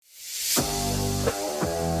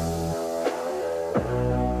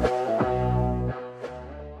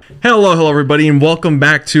Hello, everybody, and welcome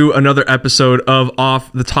back to another episode of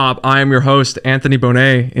Off the Top. I am your host, Anthony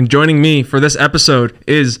Bonet, and joining me for this episode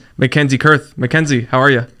is Mackenzie Kurth. Mackenzie, how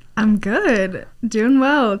are you? I'm good. Doing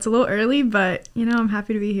well. It's a little early, but, I'm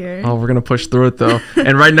happy to be here. Oh, we're going to push through it, though.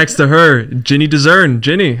 And right next to her, Ginny DeZern.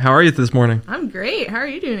 Ginny, how are you this morning? I'm great. How are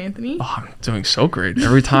you doing, Anthony? Oh, I'm doing so great.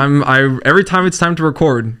 Every time it's time to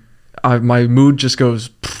record, my mood just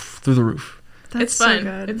goes through the roof. It's fun. So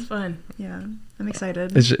good. It's fun. Yeah, I'm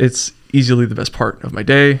excited. It's easily the best part of my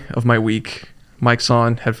day, of my week. Mic's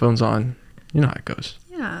on, headphones on. You know how it goes.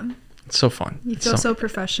 Yeah. It's so fun. You feel so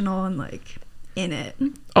professional and, in it.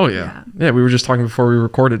 Oh, yeah. Yeah, we were just talking before we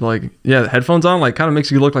recorded. The headphones on, kind of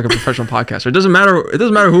makes you look like a professional podcaster. It doesn't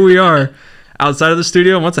matter who we are outside of the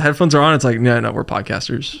studio. Once the headphones are on, it's no, we're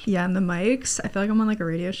podcasters. Yeah, and the mics, I feel like I'm on, a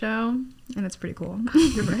radio show, and it's pretty cool.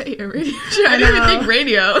 You're right, a radio show. I didn't even think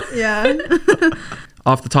radio. Yeah.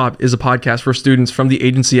 Off the Top is a podcast where students from the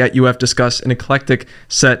agency at UF discuss an eclectic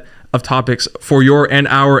set of topics for your and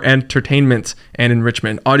our entertainment and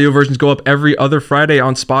enrichment. Audio versions go up every other Friday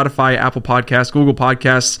on Spotify, Apple Podcasts, Google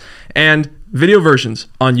Podcasts, and video versions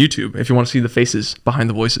on YouTube if you want to see the faces behind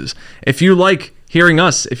the voices. If you like hearing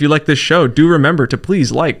us, if you like this show, do remember to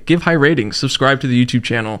please give high ratings, subscribe to the YouTube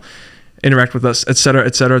channel, interact with us, etc.,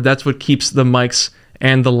 etc. That's what keeps the mics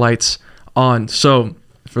and the lights on. So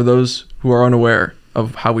for those who are unaware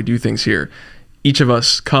of how we do things here, each of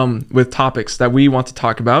us come with topics that we want to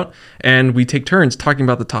talk about, and we take turns talking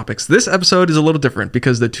about the topics. This episode is a little different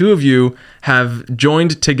because the two of you have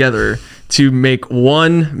joined together to make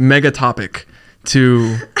one mega topic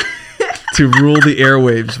to rule the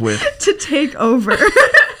airwaves with. To take over.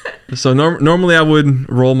 So normally I would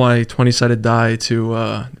roll my 20-sided die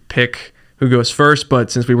to pick who goes first, but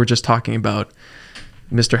since we were just talking about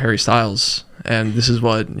Mr. Harry Styles, and this is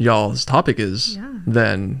what y'all's topic is,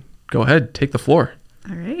 then go ahead, take the floor.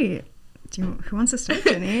 All right. Who wants to start,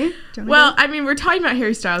 Jenny? Well, we're talking about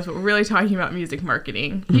Harry Styles, but we're really talking about music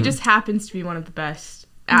marketing. He just happens to be one of the best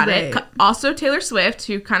at it. Also, Taylor Swift,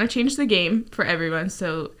 who kind of changed the game for everyone.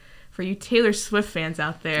 So, for you Taylor Swift fans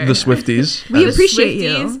out there, the Swifties, we appreciate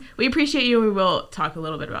you. We appreciate you. We will talk a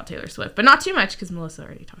little bit about Taylor Swift, but not too much because Melissa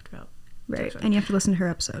already talked about. Right, and you have to listen to her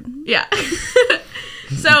episode. Yeah.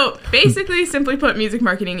 So basically, simply put, music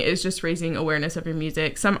marketing is just raising awareness of your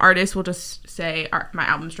music. Some artists will just say, my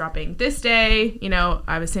album's dropping this day,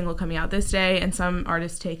 I have a single coming out this day, and some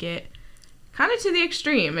artists take it kind of to the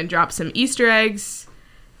extreme and drop some Easter eggs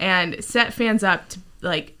and set fans up to,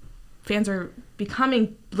 fans are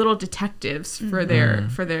becoming little detectives for their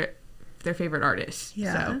favorite artists.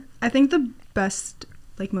 Yeah. So. I think the best,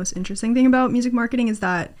 most interesting thing about music marketing is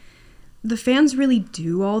that the fans really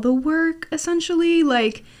do all the work, essentially.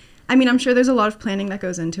 I'm sure there's a lot of planning that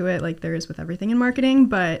goes into it, like there is with everything in marketing,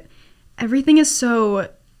 but everything is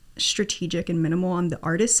so strategic and minimal on the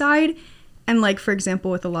artist side. And, for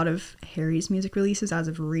example, with a lot of Harry's music releases as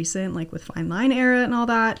of recent, with Fine Line Era and all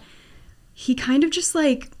that, he kind of just,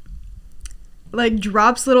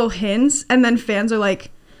 drops little hints, and then fans are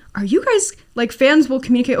like, are you guys, fans will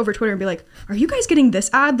communicate over Twitter and be like, are you guys getting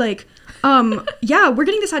this ad? Yeah, we're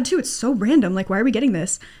getting this ad too. It's so random. Why are we getting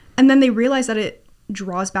this? And then they realize that it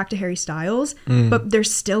draws back to Harry Styles, but they're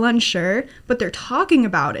still unsure, but they're talking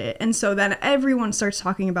about it. And so then everyone starts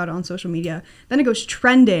talking about it on social media. Then it goes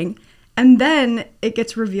trending. And then it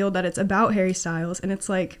gets revealed that it's about Harry Styles. And it's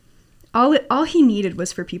all he needed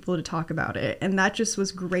was for people to talk about it. And that just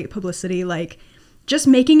was great publicity. Just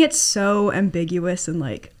making it so ambiguous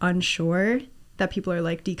and unsure that people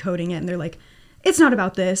are decoding it, and they're like, it's not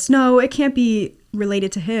about this. No, it can't be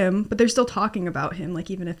related to him, but they're still talking about him,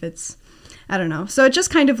 even if it's, I don't know. So it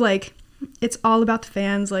just kind of it's all about the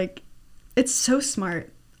fans. It's so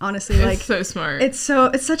smart, honestly. It's so smart. It's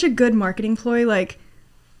such a good marketing ploy.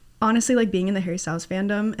 Honestly, being in the Harry Styles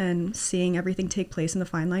fandom and seeing everything take place in the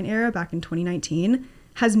Fine Line era back in 2019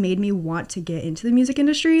 has made me want to get into the music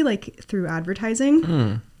industry, through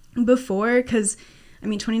advertising before. Because,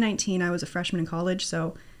 2019, I was a freshman in college,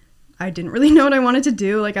 so I didn't really know what I wanted to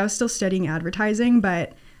do. I was still studying advertising,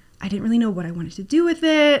 but I didn't really know what I wanted to do with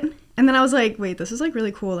it. And then I was like, wait, this is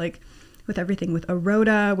really cool. With everything with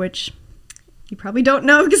Aroda, which you probably don't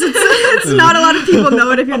know because it's not a lot of people know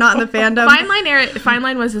it if you're not in the fandom. Fine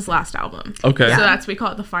Line was his last album. Okay. Yeah. So we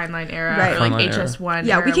call it the Fine Line era. Right. Or HS1.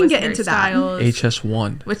 Yeah, we can get into that.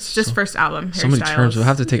 HS1. Which is just first album. So many terms. I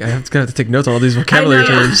have to take notes on all these vocabulary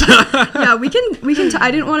terms. Yeah, we can.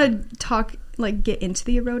 I didn't want to talk get into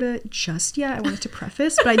the Aroda just yet. I wanted to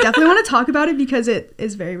preface, but I definitely want to talk about it because it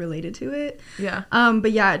is very related to it. Yeah.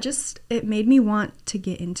 But yeah, it made me want to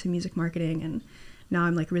get into music marketing, and now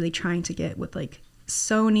I'm really trying to get with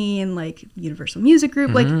Sony and like Universal Music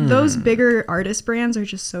Group, like those bigger artist brands are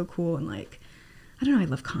just so cool. And like, I don't know, I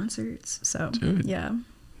love concerts. So Dude. yeah.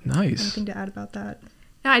 Nice. Anything to add about that?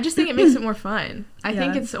 Yeah, I just think it makes it more fun. I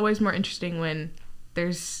think Yeah. it's always more interesting when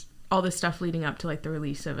there's all this stuff leading up to like the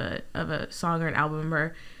release of a song or an album,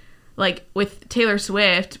 or like with Taylor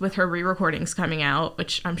Swift with her re-recordings coming out,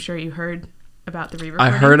 which I'm sure you heard about the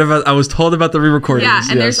re-recordings. I was told about the re-recordings. Yeah, and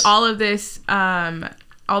yes. there's all of this,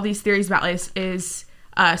 all these theories about is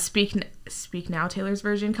Speak Now Taylor's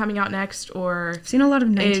version coming out next, or I've seen a lot of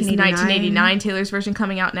is 1989. 1989 Taylor's version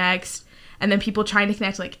coming out next, and then people trying to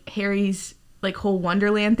connect like Harry's like whole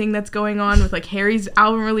Wonderland thing that's going on with like Harry's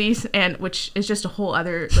album release, and which is just a whole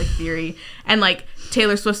other like theory, and like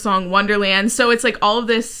Taylor Swift's song Wonderland. So it's like all of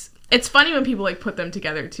this. It's funny when people like put them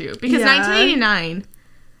together too, because 1989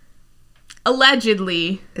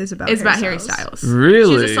 allegedly is about Harry Styles.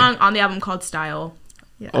 Really? She has a song on the album called Style.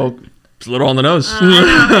 Yeah. Oh, it's a little on the nose.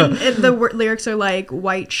 The lyrics are like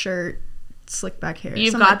white shirt, slick back hair.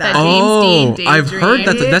 You've something got like that James Dean I've daydream. heard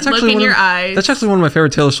that. That's Look actually in your eyes. That's actually one of my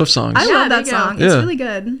favorite Taylor Swift songs. I love there that you go. song. Yeah. It's really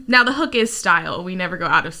good. Now the hook is Style. We never go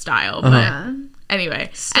out of style, Yeah. but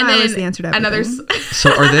anyway. Style and then is the answer to another. everything.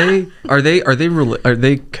 So are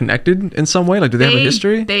they connected in some way? Like, do they have a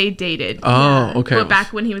history? They dated. Oh, okay. But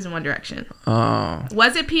back when he was in One Direction. Oh,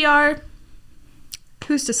 Was it PR?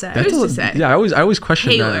 Who's to say? Who's to say? Yeah, I always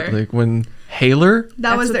question that. Haler. Like when Haler.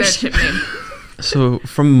 That was their chip name. So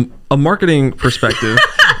from a marketing perspective,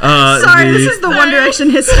 Sorry, this is the One Direction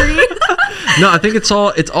history. no, I think it's all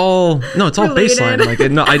Related. baseline. Like,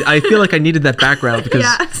 I feel like I needed that background because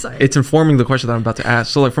Yeah, sorry. it's informing the question that I'm about to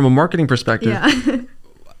ask. So like from a marketing perspective, Yeah.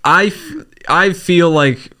 I feel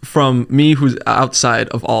like from me who's outside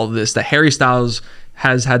of all of this that Harry Styles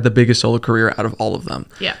has had the biggest solo career out of all of them.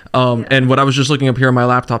 Yeah. And what I was just looking up here on my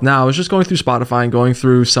laptop now, I was just going through Spotify and going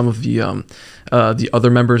through some of the other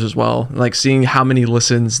members as well, like seeing how many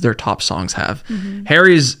listens their top songs have.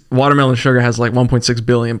 Harry's Watermelon Sugar has like 1.6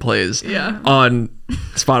 billion plays on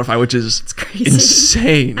Spotify, which is crazy.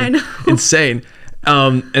 insane. I know. Insane.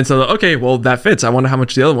 And so okay, well that fits. I wonder how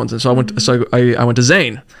much the other ones. And so I went to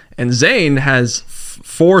Zayn, and Zayn has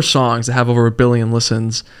 4 songs that have over 1 billion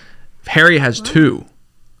listens. Harry has 2.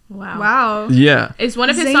 Wow. Yeah. Is one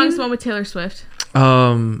of his Zayn- songs the one with Taylor Swift?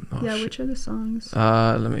 Which are the songs?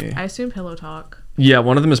 Let me. I assume Pillow Talk. Yeah,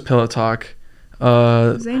 one of them is Pillow Talk.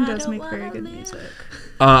 Zayn does make very good music.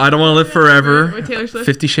 I Don't Want to Live Forever. With Taylor Swift?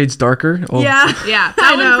 50 Shades Darker. Oh, Yeah. Yeah,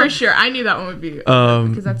 that one for sure. I knew that one would be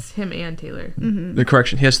because that's him and Taylor. The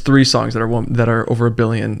correction. He has 3 songs that are over 1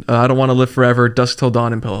 billion. I Don't Want to Live Forever, Dusk Till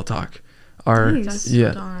Dawn, and Pillow Talk. Are Nice.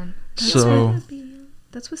 yeah. Dawn. So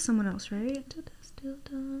That's with someone else, right?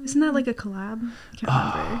 Isn't that like a collab? I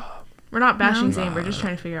can't remember. We're not bashing Zayn. We're just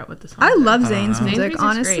trying to figure out what the song I is. love Zayn's Zayn's music. music's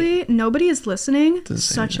Honestly, Nobody Is Listening. Does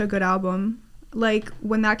Such Zayn- a good album. Like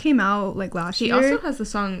when that came out, like last He year. also has the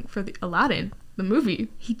song for the Aladdin, the movie.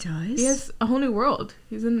 He does. He has A Whole New World.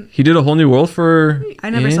 He's in he did A Whole New World for. I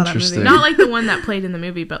never saw that movie. Interesting. not like the one that played in the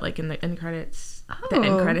movie, but like in the end credits. The end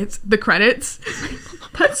Oh. credits. The credits.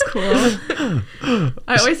 That's cool.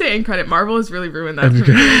 I always say end credit. Marvel has really ruined that. End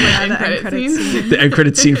for me. credit. Like, Yeah, end the credit end credit scene. scene. The end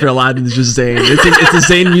credit scene for Aladdin is just Zayn. It's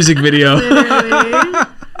a Zayn music video. Literally.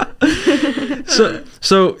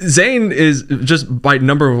 So Zayn is just by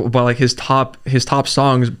like his top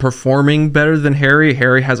songs performing better than Harry.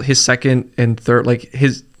 Harry has his second and third, like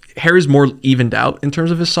Harry's more evened out in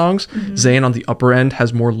terms of his songs. Zayn on the upper end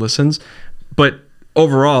has more listens, but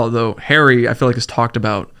overall though, Harry I feel like is talked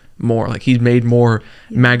about more. Like he's made more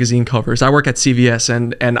magazine covers. I work at CVS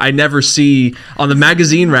and I never see on the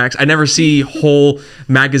magazine racks, I never see whole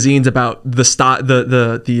magazines about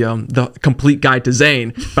the complete guide to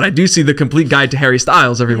Zayn, but I do see the complete guide to Harry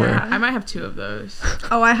Styles everywhere. Yeah, I might have 2 of those.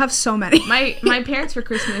 Oh, I have so many. My parents for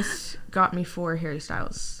Christmas got me 4 Harry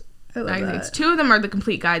Styles I love magazines. that. 2 of them are the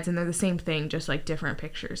complete guides, and they're the same thing, just like different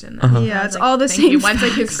pictures in them. Yeah, I it's was all the thank you. same One's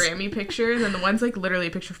like his facts. Grammy picture, and then the one's like literally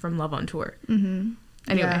a picture from Love on Tour.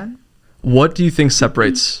 Anyway, Yeah. What do you think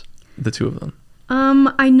separates the 2 of them?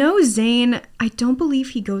 I know Zayn, I don't believe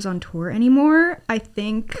he goes on tour anymore. I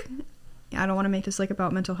think, I don't want to make this like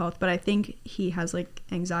about mental health, but I think he has like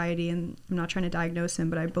anxiety, and I'm not trying to diagnose him,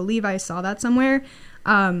 but I believe I saw that somewhere.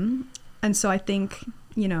 And so I think,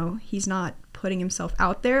 he's not putting himself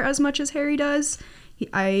out there as much as Harry does.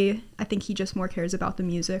 I think he just more cares about the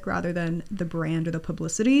music rather than the brand or the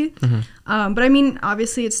publicity. But I mean,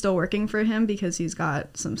 obviously it's still working for him because he's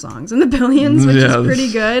got some songs in the billions, which is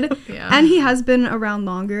pretty good. Yeah. And he has been around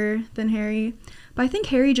longer than Harry. But I think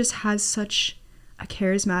Harry just has such a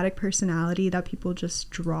charismatic personality that people just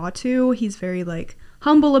draw to. He's very like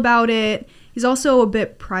humble about it. He's also a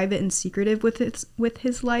bit private and secretive with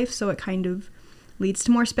his life, so it kind of leads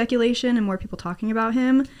to more speculation and more people talking about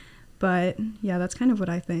him. But yeah, that's kind of what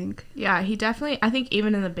I think. Yeah, he definitely, I think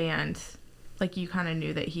even in the band, like, you kind of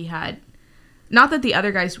knew that he had, not that the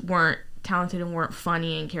other guys weren't talented and weren't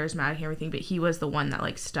funny and charismatic and everything, but he was the one that,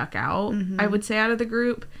 like, stuck out, I would say, out of the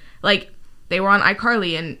group. Like, they were on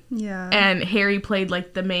iCarly, and Harry played,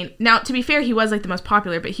 like, the main... Now, to be fair, he was, like, the most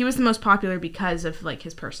popular, but he was the most popular because of, like,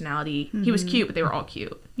 his personality. He was cute, but they were all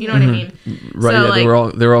cute. You know what I mean? Right, so, yeah,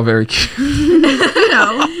 like, they were all very cute. you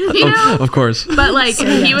know? Of course. But, like,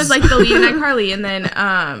 he was, like, the lead in iCarly, and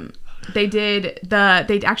then,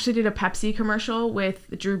 they actually did a Pepsi commercial with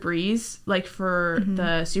Drew Brees, like, for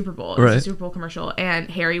the Super Bowl. It was a Super Bowl commercial, and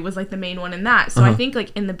Harry was, like, the main one in that. So I think,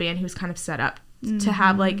 like, in the band, he was kind of set up to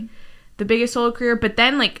have, like, the biggest solo career. But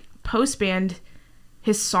then, like, post-band,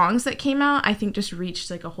 his songs that came out, I think, just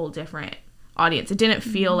reached, like, a whole different audience. It didn't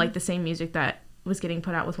feel like the same music that was getting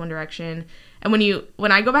put out with One Direction. And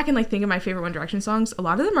when I go back and, like, think of my favorite One Direction songs, a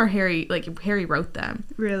lot of them are Harry, like, Harry wrote them.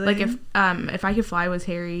 Really? Like, if I Could Fly was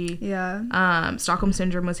Harry. Yeah. Stockholm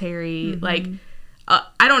Syndrome was Harry. Like,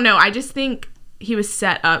 I don't know. I just think he was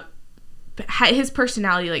set up. His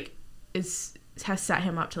personality, like, has set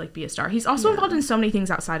him up to, like, be a star. He's also involved in so many things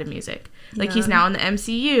outside of music. Like, he's now in the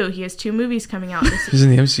MCU. He has 2 movies coming out this year. He's in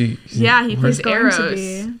the MCU. Yeah, he plays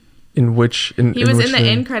Arrows. In which... He was in the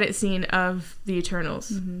end credit scene of The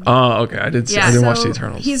Eternals. Oh, okay. I didn't watch The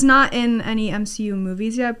Eternals. He's not in any MCU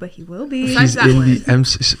movies yet, but he will be. He's in the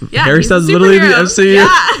MCU. Yeah, Harry Styles literally in the MCU. Yeah.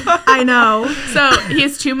 I know. So, he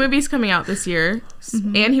has 2 movies coming out this year.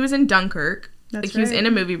 And he was in Dunkirk. That's he was in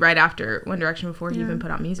a movie right after One Direction before he even put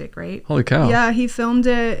out music, right? Holy cow. Yeah, he filmed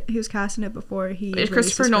it. He was casting it before he It's released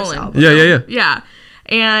Christopher his first Nolan. album. Yeah.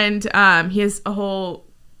 And he has a whole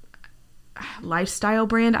lifestyle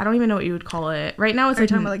brand. I don't even know what you would call it. Right now it's Are you like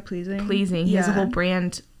talking about, like, pleasing? He has a whole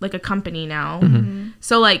brand, like a company now.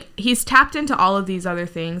 So, like, he's tapped into all of these other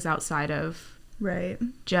things outside of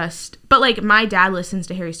but, like, my dad listens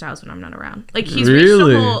to Harry Styles when I'm not around. Like, he's reached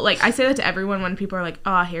a whole, like, I say that to everyone when people are like,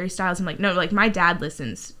 oh, Harry Styles. I'm like, no, like, my dad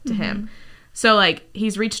listens to him. So, like,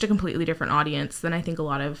 he's reached a completely different audience than I think a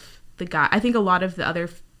lot of the other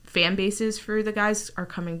fan bases for the guys are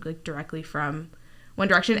coming, like, directly from One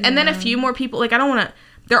Direction. And then a few more people, like,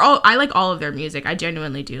 I like all of their music. I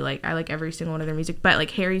genuinely do. Like, I like every single one of their music. But, like,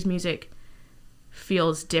 Harry's music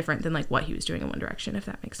feels different than, like, what he was doing in One Direction, if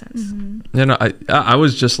that makes sense. Yeah, no, I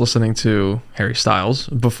was just listening to Harry Styles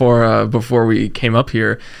before we came up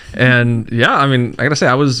here, and yeah, I mean, I gotta say,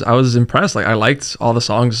 I was impressed. Like, I liked all the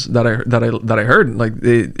songs that I heard. Like,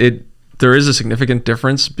 it there is a significant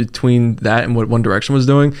difference between that and what One Direction was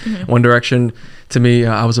doing. One Direction, to me,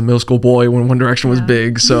 I was a middle school boy when One Direction was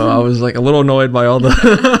big, so I was, like, a little annoed by all the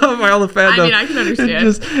fandom. I mean, I can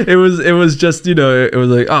understand. It was just, you know, it was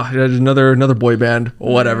like, oh, another boy band,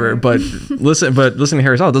 whatever. But listening to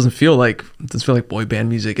Harry Styles, it doesn't feel like boy band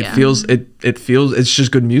music. It feels it's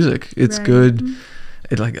just good music. It's good.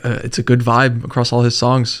 It's a good vibe across all his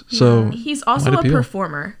songs. So he's also a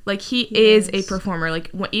performer. Like, he is a performer.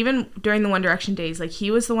 Like, even during the One Direction days, like,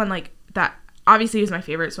 he was the one, like, that obviously he was my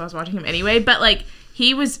favorite, so I was watching him anyway. But, like,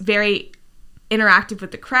 he was very interactive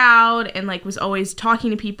with the crowd and, like, was always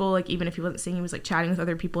talking to people. Like, even if he wasn't singing, he was, like, chatting with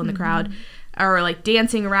other people in the crowd or, like,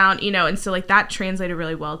 dancing around, you know. And so, like, that translated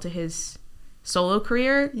really well to his solo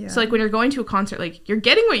career. So, like, when you're going to a concert, like, you're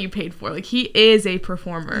getting what you paid for. Like, he is a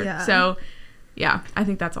performer. So yeah, I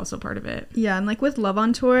think that's also part of it. Yeah, and, like, with Love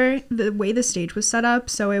on Tour, the way the stage was set up,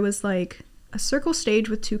 so it was, like, a circle stage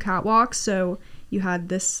with 2 catwalks. So you had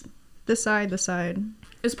this side. It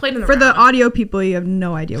was played in the For round. the audio people, you have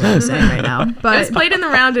no idea what I'm saying right now. But it was played in the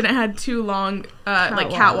round, and it had 2 long, like,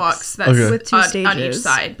 catwalks with 2 stages on each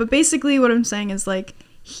side. But basically, what I'm saying is, like,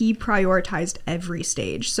 he prioritized every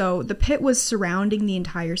stage. So the pit was surrounding the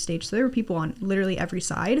entire stage. So there were people on literally every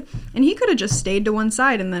side. And he could have just stayed to one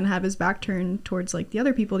side and then have his back turned towards, like, the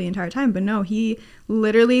other people the entire time. But no, he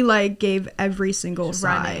literally, like, gave every single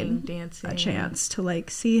side a chance to,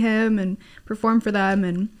 like, see him and perform for them.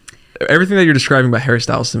 And everything that you're describing about Harry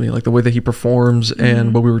Styles to me, like the way that he performs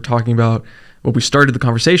and what we were talking about, what we started the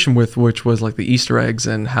conversation with, which was, like, the Easter eggs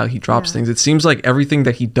and how he drops things. It seems like everything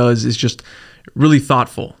that he does is just really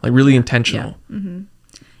thoughtful, like, really intentional.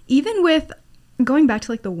 Even with going back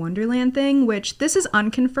to, like, the Wonderland thing, which this is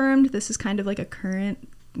unconfirmed. This is kind of like a current,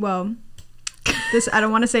 well, this, I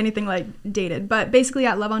don't want to say anything, like, dated, but basically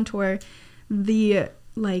at Love on Tour, the,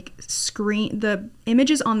 like, the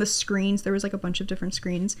images on the screens, there was, like, a bunch of different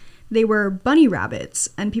screens, they were bunny rabbits,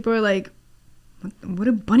 and people are like, what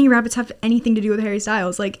do bunny rabbits have anything to do with Harry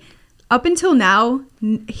Styles? Like, up until now,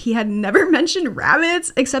 he had never mentioned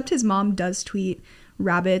rabbits, except his mom does tweet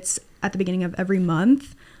rabbits at the beginning of every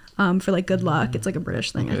month for like good luck. It's like a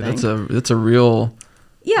British thing, I think. That's a real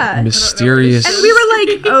mysterious. And we were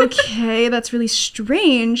like, okay, that's really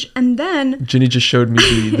strange. And then Ginny just showed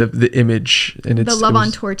me the image, and it's the Love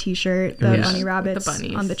on Tour T-shirt, the bunny rabbits the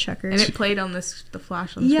bunnies on the checkers, and it played on the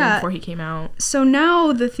flash on the screen before he came out. So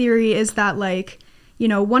now the theory is that like, you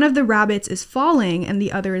know, one of the rabbits is falling and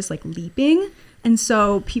the other is like leaping, and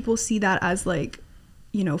so people see that as like,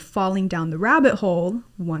 you know, falling down the rabbit hole.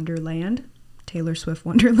 Wonderland. Taylor Swift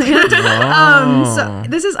Wonderland. So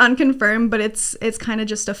this is unconfirmed, but it's kind of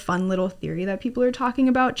just a fun little theory that people are talking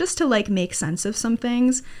about just to like make sense of some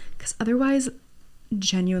things, because otherwise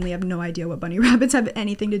genuinely have no idea what bunny rabbits have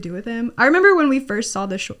anything to do with him. I remember when we first saw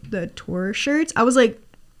the tour shirts, I was like,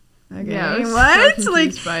 okay, yeah, I was what? So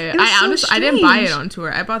like by it. I honestly I didn't buy it on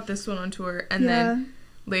tour. I bought this one on tour, and Yeah. then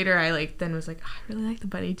later I like then was like, oh, I really like the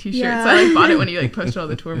bunny t-shirt. Yeah. So I like bought it when you like posted all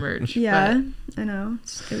the tour merch. Yeah, I know.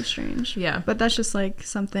 It was strange. Yeah. But that's just like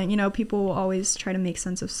something, you know, people will always try to make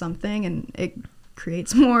sense of something, and it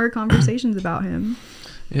creates more conversations about him.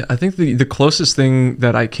 Yeah, I think the closest thing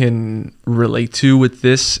that I can relate to with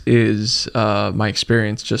this is my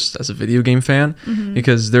experience just as a video game fan,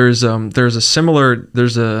 because there's a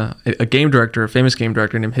game director, a famous game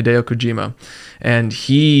director named Hideo Kojima, and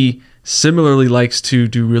he similarly likes to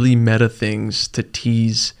do really meta things to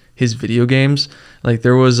tease his video games. Like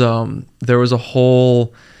there was a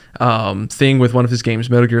whole thing with one of his games,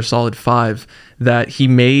 Metal Gear Solid 5, that he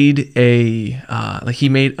made a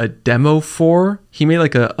demo for. He made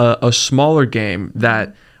like a smaller game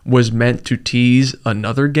that was meant to tease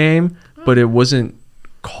another game, but it wasn't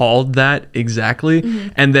called that exactly.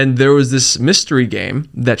 And then there was this mystery game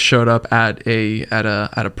that showed up at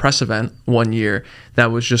a press event one year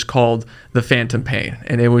that was just called The Phantom Pain,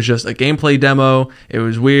 and it was just a gameplay demo. It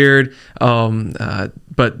was weird,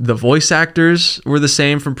 but the voice actors were the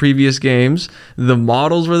same from previous games, the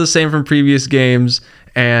models were the same from previous games,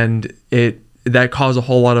 and that caused a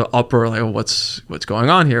whole lot of uproar, like, what's going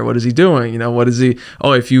on here? What is he doing? You know, what is he?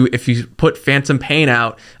 Oh, if you put Phantom Pain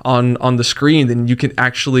out on the screen, then you can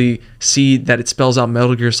actually see that it spells out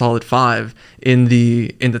Metal Gear Solid 5 in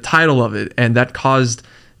the title of it, and that caused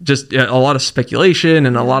just a lot of speculation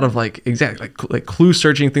and a lot of like clue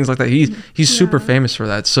searching, things like that. He's super famous for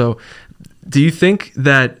that. So, do you think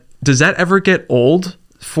does that ever get old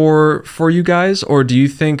for you guys, or do you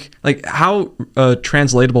think, like, how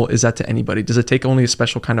translatable is that to anybody? Does it take only a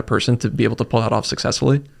special kind of person to be able to pull that off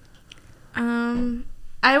successfully?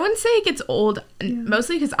 I wouldn't say it gets old,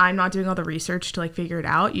 mostly because I'm not doing all the research to like figure it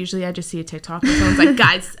out. Usually I just see a TikTok and someone's like,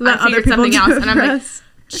 guys, I figured something else, and I'm like,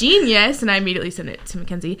 genius, and I immediately send it to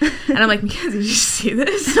Mackenzie, and I'm like, Mackenzie, did you see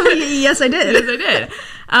this? Yes, I did. Yes,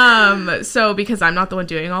 I did. So because I'm not the one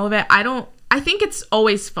doing all of it, I think it's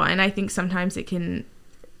always fun. I think sometimes it can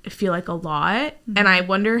feel like a lot, and I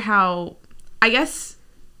wonder how, I guess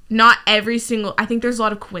not every single, I think there's a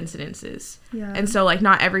lot of coincidences, and so like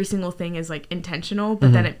not every single thing is like intentional,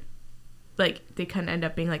 but then it like they kind of end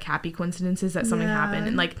up being like happy coincidences that something happened.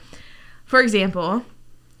 And like, for example,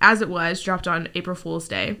 As It Was dropped on April Fool's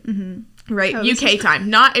Day, right? UK time,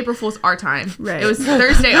 not April Fool's our time. Right. It was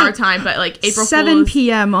Thursday our time, but like April 7 Fool's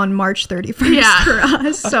p.m. on March 31st for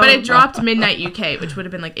us. So. But it dropped midnight UK, which would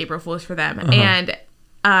have been like April Fool's for them. And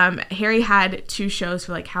Harry had 2 shows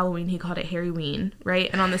for like Halloween. He called it Harryween, right?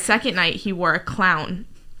 And on the second night, he wore a clown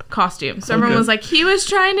costume. So everyone was like, he was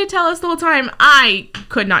trying to tell us the whole time. I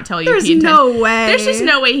could not tell you. There's no way. There's just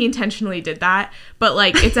no way he intentionally did that. But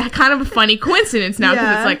like, it's a kind of a funny coincidence now,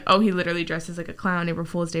 because it's like, oh, he literally dressed as like a clown. April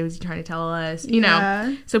Fool's Day was he trying to tell us, you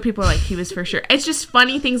know? So people are like, he was for sure. It's just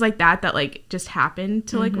funny things like that like just happen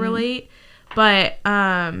to like relate. But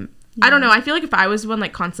I don't know. I feel like if I was the one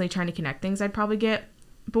like constantly trying to connect things, I'd probably get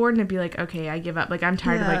bored and I'd be like, okay, I give up. Like, I'm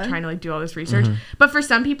tired of like trying to like do all this research. But for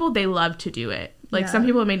some people, they love to do it. Like some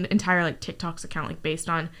people have made an entire like TikTok's account like based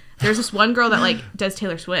on, there's this one girl that like does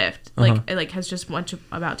Taylor Swift, like it like has just a bunch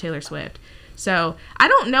about Taylor Swift. So I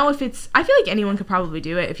don't know if it's, I feel like anyone could probably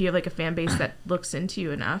do it if you have like a fan base that looks into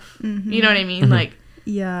you enough. You know what I mean? Like,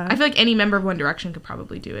 I feel like any member of One Direction could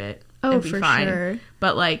probably do it. Oh, and be for fine. sure.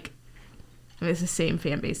 But like, I mean, it's the same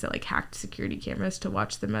fan base that like hacked security cameras to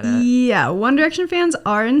watch the meta. Yeah, One Direction fans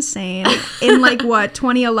are insane. In like what,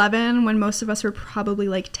 2011, when most of us were probably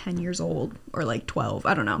like 10 years old or like 12,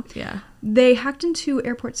 I don't know. Yeah. They hacked into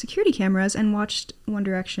airport security cameras and watched One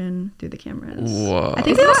Direction through the cameras. Whoa. I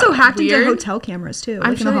think they also hacked weird? into hotel cameras too.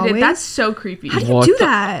 I'm like sure in the they did. hallways. That's so creepy. How do you do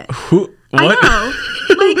that? What? I know.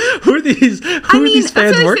 Like, Who are these That's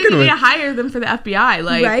fans what I working said, they need with? to hire them for the FBI.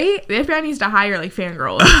 Like, Right? the FBI needs to hire like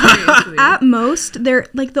fangirls. Seriously. at most, they're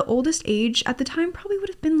like the oldest age at the time probably would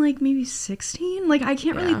have been like maybe 16. Like, I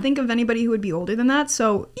can't really think of anybody who would be older than that.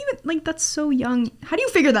 So even like that's so young. How do you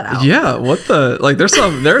figure that out? Yeah, what the like? There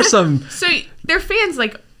are some. So their fans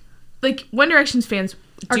like One Direction's fans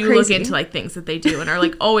Are do look crazy. into like things that they do and are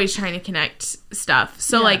like always trying to connect stuff.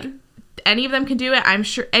 So Yeah. like any of them can do it. I'm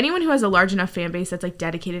sure anyone who has a large enough fan base that's like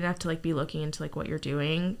dedicated enough to like be looking into like what you're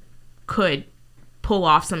doing could pull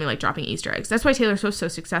off something like dropping Easter eggs. That's why Taylor Swift's so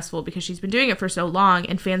successful, because she's been doing it for so long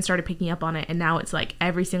and fans started picking up on it, and now it's like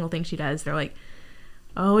every single thing she does, they're like,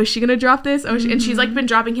 oh, is she gonna drop this? Oh, and she's like been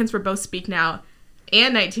dropping hints for both Speak Now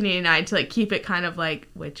and 1989 to like keep it kind of like,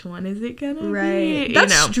 which one is it gonna Right. be?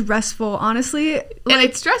 That's you know? stressful, honestly. And Like,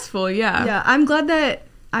 it's stressful, yeah. yeah, I'm glad that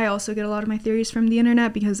I also get a lot of my theories from the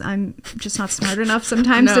internet, because I'm just not smart enough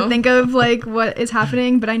sometimes to No. think of like what is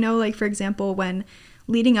happening. But I know, like, for example, when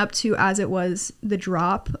leading up to As It Was, the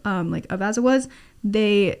drop like of As It Was,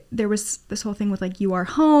 there was this whole thing with like You Are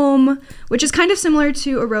Home, which is kind of similar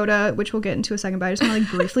to Eroda, which we'll get into a second, but I just want to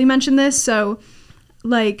like briefly mention this. So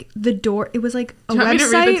like the door, it was like a Do you want me to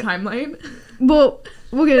website. read the timeline? Well,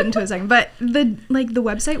 we'll get into it in a second, but the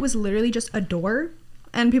website was literally just a door,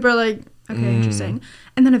 and people are like, okay, interesting.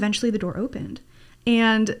 And then eventually the door opened,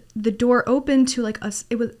 and the door opened to like us.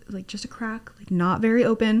 It was like just a crack, like not very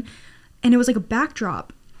open, and it was like a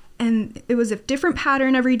backdrop, and it was a different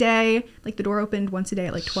pattern every day. Like the door opened once a day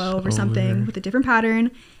at like 12 or something weird. with a different pattern.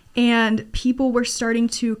 And people were starting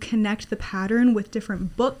to connect the pattern with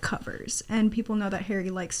different book covers. And people know that Harry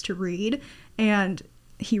likes to read, and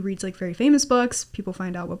he reads like very famous books. People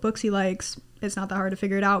find out what books he likes. It's not that hard to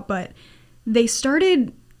figure it out. But they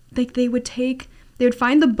started, like, they would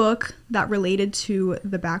find the book that related to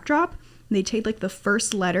the backdrop. And they'd take like the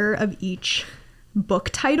first letter of each book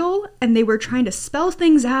title, and they were trying to spell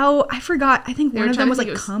things out. I forgot. I think They one were of them trying was to like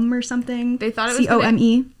think it was- cum or something. They thought it was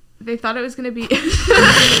C-O-M-E. They thought it was gonna be. They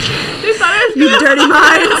thought it was You dirty minds.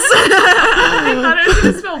 I thought it was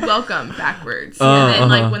gonna spell welcome backwards, and then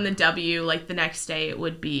like when the W, like the next day, it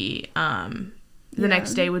would be the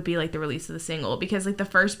next day would be like the release of the single, because like the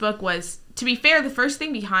first book was, to be fair, the first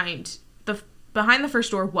thing behind the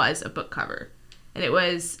first door was a book cover, and it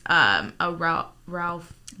was a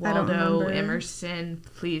Ralph I don't Waldo remember. Emerson.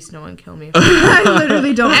 Please, no one kill me. I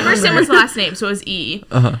literally don't Emerson remember. was the last name, so it was E.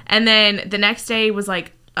 And then the next day was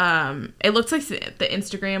like it looks like the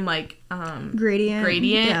Instagram like Gradient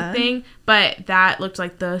yeah. thing, but that looked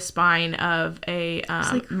like the spine of a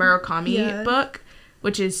like- Murakami yeah. book,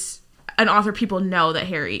 which is an author people know that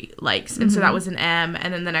Harry likes, and so that was an M.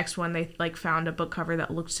 And then the next one, they like found a book cover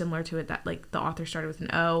that looked similar to it, that like the author started with an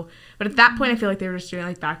O, but at that point I feel like they were just doing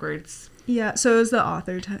like backwards. Yeah, so it was the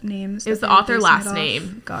author names. It was that the they were author basing last it off.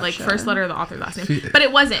 name, Gotcha. like first letter of the author last name, but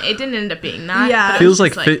it wasn't. It didn't end up being that. Yeah. but Feels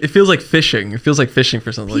was like just, it feels like fishing. It feels like fishing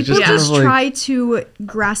for something. People kind of just like- try to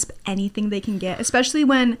grasp anything they can get, especially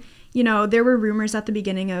when, you know, there were rumors at the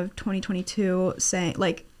beginning of 2022 saying,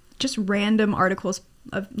 like, just random articles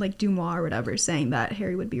of, like, Dumois or whatever, saying that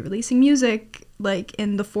Harry would be releasing music, like,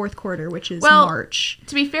 in the fourth quarter, which is March.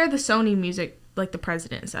 To be fair, the Sony music, like the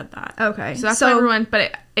president said that. Okay. So that's why everyone, but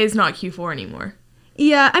it is not Q4 anymore.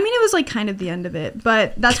 Yeah, I mean, it was, like, kind of the end of it,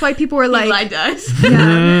 but that's why people were He like... lied to us.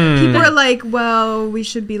 Yeah. People were like, well, we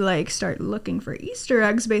should be, like, start looking for Easter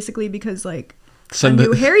eggs, basically, because, like, Send a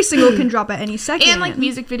new it- Harry single can drop at any second. And like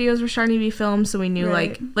music videos were starting to be filmed, so we knew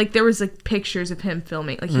Right. like there was like pictures of him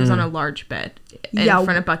filming, like he was on a large bed in Yeah.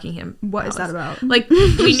 front of Buckingham. What is Palace. that about? Like we knew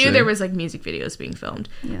Interesting. there was like music videos being filmed.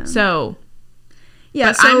 Yeah. So Yeah,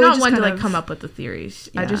 but so I'm not just one to kind like of- come up with the theories.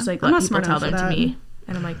 I Yeah. just like I'm let not people smart tell enough them for to that. me,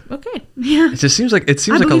 and I'm like, okay. Yeah. It just seems like I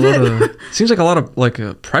a believe lot it. of seems like a lot of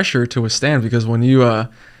like pressure to withstand, because when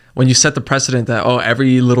you set the precedent that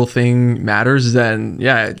every little thing matters, then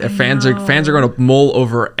fans are going to mull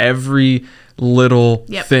over every little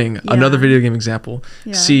Yep. thing. Yeah. Another video game example,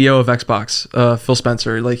 Yeah. CEO of Xbox, Phil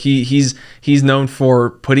Spencer, like he's known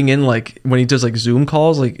for putting in, like, when he does like Zoom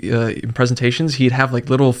calls, like in presentations, he'd have like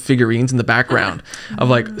little figurines in the background of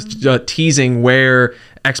like teasing where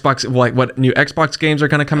Xbox, like what new Xbox games are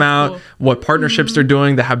going to come out, cool. what partnerships they're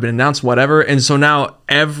doing that have been announced, whatever. And so now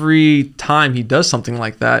every time he does something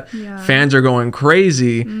like that, Yeah. fans are going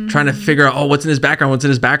crazy trying to figure out, what's in his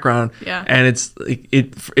background. Yeah. And it's like,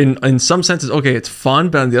 in some senses, okay, it's fun,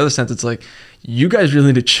 but in the other sense, it's like, you guys really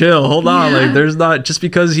need to chill. Hold on. Like, there's not, just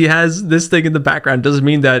because he has this thing in the background doesn't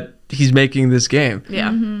mean that he's making this game.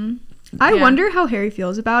 Yeah. I Yeah. wonder how Harry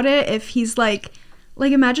feels about it, if he's like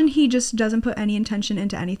like, imagine he just doesn't put any intention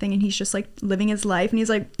into anything and he's just like living his life and he's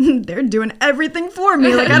like, they're doing everything for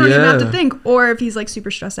me. Like, I don't even have to think. Or if he's like super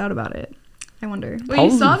stressed out about it. I wonder. Well,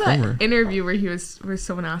 you saw that interview where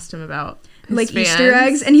someone asked him about his like fans. Easter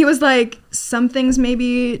eggs, and he was like, some things may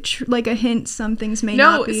be like a hint, some things may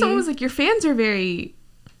not be. No, someone was like, your fans are very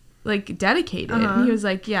like dedicated. And he was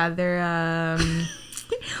like, yeah, they're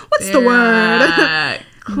what's the word?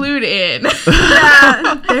 Clued in.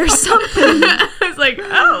 Yeah, there's something. I was like,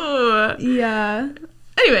 oh. Yeah.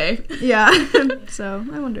 Anyway. Yeah. So,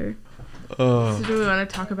 I wonder. So do we want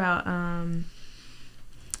to talk about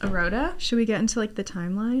Aroda? Should we get into like the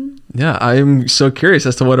timeline? Yeah, I'm so curious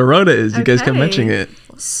as to what Aroda is. You guys kept mentioning it.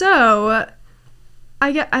 So,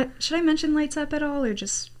 should I mention Lights Up at all or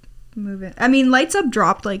just move it? I mean, Lights Up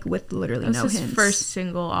dropped like with literally no hints. His first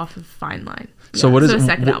single off of Fine Line. So yeah. what is the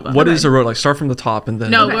second album? What is Aroda? Like, start from the top and then.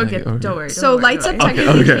 No, we'll get. Okay. Don't worry. So Lights Up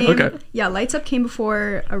technically came. Yeah, Lights Up came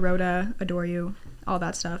before Aroda, Adore You, all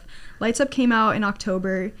that stuff. Lights Up came out in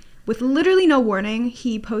October with literally no warning.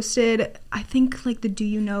 He posted, I think, like the "Do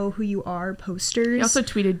You Know Who You Are" posters. He also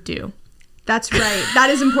tweeted "Do." That's right. That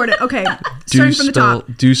is important. Okay, starting from the top.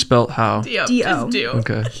 Do spelled how? D-O. D-O. Do.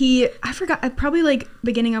 Okay. I forgot, probably like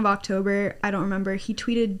beginning of October, I don't remember, he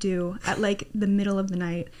tweeted "Do" at like the middle of the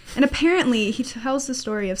night. And apparently he tells the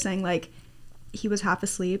story of saying like he was half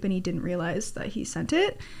asleep and he didn't realize that he sent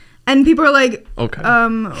it. And people are like, okay,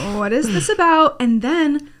 what is this about? And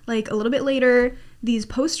then like a little bit later, these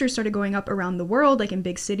posters started going up around the world, like in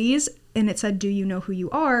big cities, and it said, "Do you know who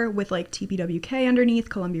you are?" with like TPWK underneath,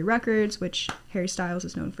 Columbia Records, which Harry Styles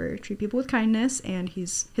is known for treat people with kindness, and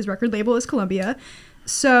his record label is Columbia.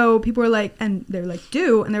 So people were like, and they're like,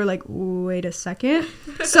 "Do," and they were like, wait a second.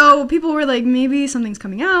 So people were like, maybe something's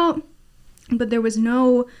coming out, but there was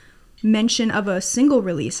no mention of a single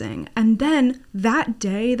releasing. And then that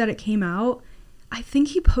day that it came out, I think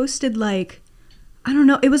he posted like, I don't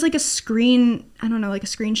know, it was like a screenshot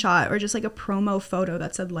or just like a promo photo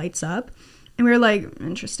that said "Lights Up." And we were like,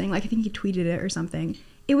 interesting. Like, I think he tweeted it or something.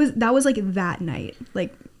 That was like that night,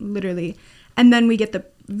 like literally. And then we get the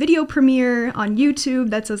video premiere on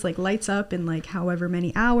YouTube that says like "Lights Up" in like however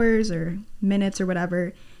many hours or minutes or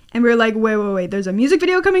whatever. And we were like, wait, there's a music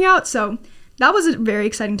video coming out. So that was a very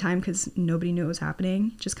exciting time because nobody knew it was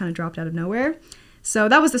happening. Just kind of dropped out of nowhere. So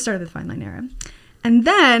that was the start of the Fine Line era. And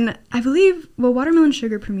then I believe, Watermelon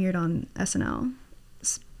Sugar premiered on SNL.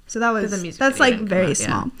 So that's like very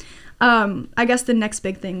small. Yeah. I guess the next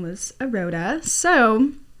big thing was Aroda.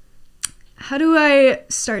 So how do I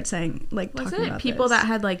start saying, like, wasn't talking it about people this? that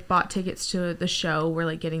had like bought tickets to the show were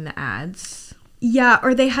like getting the ads? Yeah,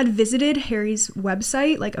 or they had visited Harry's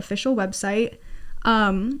website, like official website.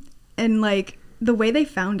 And like the way they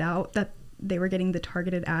found out that they were getting the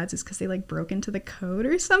targeted ads is because they like broke into the code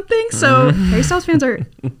or something. So Harry Styles fans are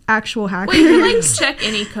actual hackers. Well, you can like check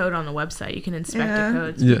any code on the website. You can inspect the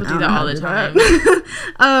codes. People do that all the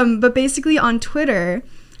time. But basically on Twitter,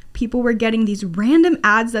 people were getting these random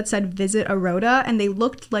ads that said "Visit Aroda," and they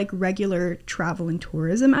looked like regular travel and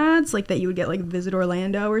tourism ads, like that you would get like "Visit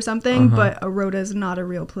Orlando" or something, but Aroda is not a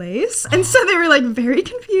real place. And so they were like very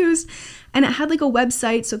confused. And it had like a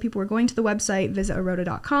website, so people were going to the website,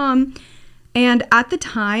 visitaroda.com. And at the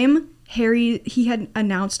time, he had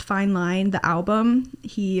announced Fine Line, the album.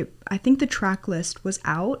 I think the track list was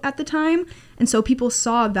out at the time. And so people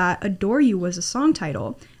saw that "Adore You" was a song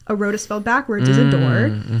title. Aroda spelled backwards is adore.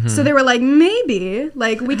 Mm-hmm. So they were like, maybe,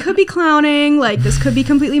 like, we could be clowning, like, this could be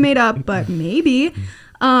completely made up, but maybe.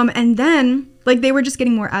 And then, like, they were just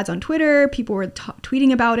getting more ads on Twitter. People were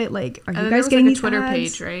tweeting about it, like, are you guys getting these Twitter ads?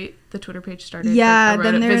 page, right? The Twitter page started. Yeah, like,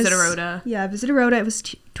 then there's Visit Aroda. Yeah, Visit Aroda. It was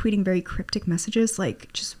tweeting very cryptic messages,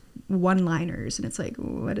 like just one-liners, and it's like,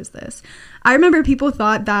 what is this? I remember people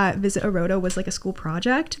thought that Visit Aroda was like a school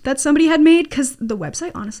project that somebody had made because the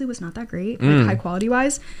website honestly was not that great, like high quality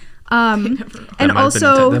wise. And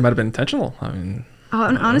also that might have been intentional. I mean,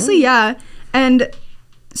 honestly, yeah. And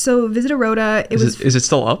so Visit Aroda, is it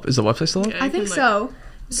still up? Is the website still up? I think so.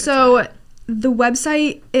 So the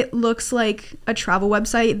website, it looks like a travel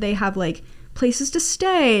website. They have like places to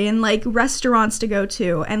stay and like restaurants to go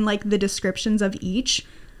to, and like the descriptions of each.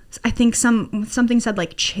 I think something said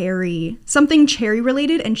like something cherry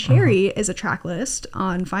related, and cherry is a track list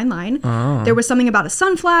on Fine Line. There was something about a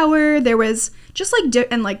sunflower. There was just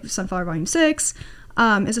like and like Sunflower Volume 6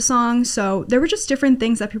 is a song. So there were just different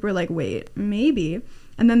things that people were like, wait, maybe.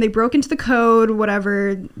 And then they broke into the code,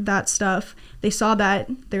 whatever, that stuff. They saw that.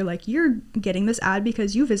 They're like, you're getting this ad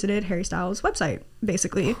because you visited Harry Styles' website,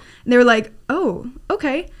 basically. And they were like, oh,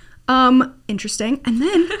 okay. Interesting. And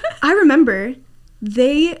then I remember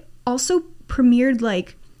they also premiered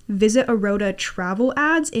like Visit Aroda travel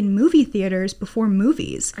ads in movie theaters before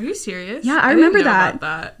movies. Are you serious? Yeah, I remember didn't know that.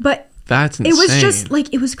 about that. But That's insane. it was just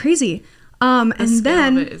like, it was crazy. The And scale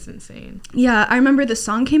then of it is insane. yeah, I remember the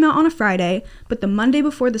song came out on a Friday, but the Monday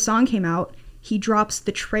before the song came out, he drops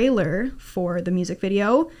the trailer for the music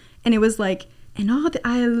video, and it was like, in all the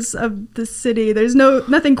aisles of the city, there's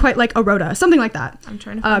nothing quite like Aroda, something like that. I'm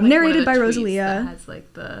trying to find, narrated by tweets Rosalia. that has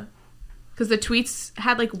like the, because the tweets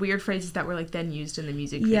had like weird phrases that were like then used in the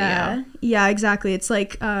music video. Yeah, exactly. It's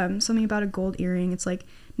like something about a gold earring. It's like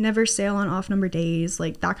never sail on off number days,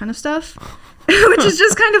 like that kind of stuff, which is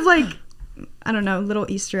just kind of like, I don't know, little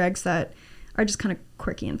Easter eggs that are just kind of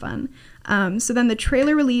quirky and fun. So then the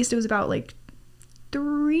trailer released. It was about like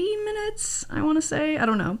 3 minutes, I want to say. I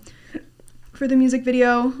don't know. For the music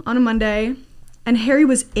video on a Monday. And Harry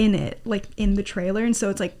was in it, like in the trailer. And so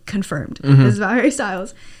it's like confirmed. This is about Harry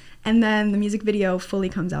Styles. And then the music video fully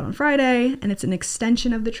comes out on Friday. And it's an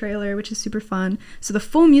extension of the trailer, which is super fun. So the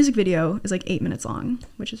full music video is like 8 minutes long,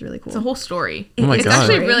 which is really cool. It's a whole story. Oh my It's God.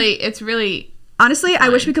 actually it's really Honestly, I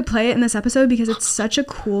wish fun. we could play it in this episode because it's such a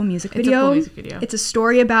cool music It's a video. cool music video. It's a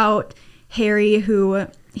story about Harry, who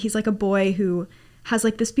he's like a boy who has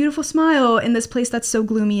like this beautiful smile in this place that's so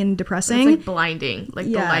gloomy and depressing. It's like blinding. Like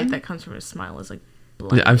the Yeah. light that comes from his smile is like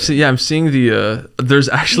blinding. Yeah, I'm seeing the there's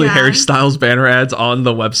actually Yeah. Harry Styles banner ads on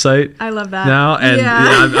the website I love that. now, and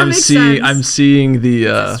that I'm makes seeing sense. I'm seeing the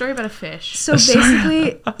It's a story about a fish. So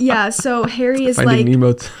basically, yeah, so Harry is Finding like,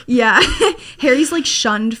 Nemo. yeah, Harry's like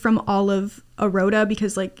shunned from all of Aroda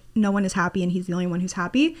because like no one is happy and he's the only one who's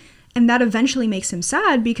happy. And that eventually makes him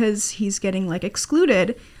sad because he's getting like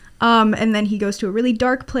excluded. And then he goes to a really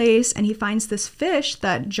dark place and he finds this fish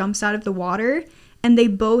that jumps out of the water. And they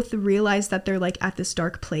both realize that they're like at this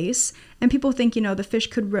dark place. And people think, you know, the fish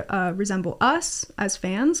could resemble us as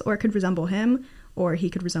fans, or it could resemble him, or he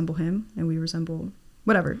could resemble him and we resemble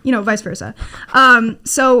whatever, you know, vice versa.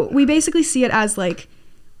 So we basically see it as like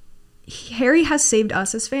Harry has saved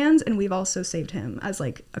us as fans, and we've also saved him as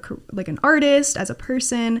like an artist, as a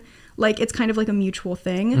person. Like it's kind of like a mutual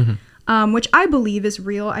thing, which I believe is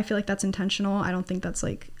real. I feel like that's intentional. I don't think that's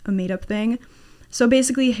like a made up thing. So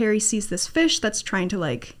basically, Harry sees this fish that's trying to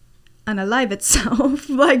like unalive itself,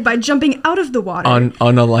 like by jumping out of the water.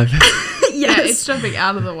 Unalive. Yes. Yeah, it's jumping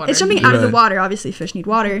out of the water. It's jumping out of the Right. water. Obviously, fish need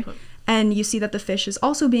water, and you see that the fish is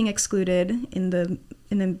also being excluded in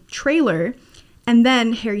the trailer. And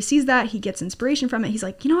then Harry sees that, he gets inspiration from it. He's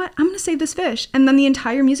like, you know what? I'm gonna save this fish. And then the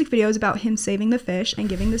entire music video is about him saving the fish and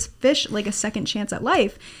giving this fish like a second chance at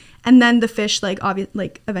life. And then the fish like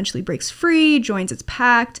eventually breaks free, joins its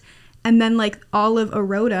pack, and then like all of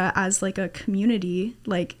Aroda as like a community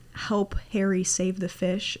like help Harry save the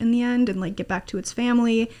fish in the end and like get back to its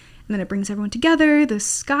family. And then it brings everyone together, the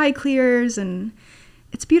sky clears, and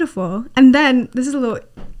it's beautiful. And then this is a little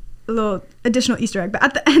additional Easter egg, but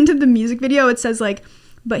at the end of the music video it says like,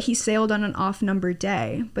 but he sailed on an off number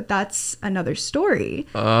day, but that's another story.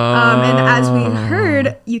 And as we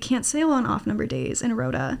heard, you can't sail on off number days in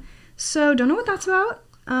Aroda, so don't know what that's about.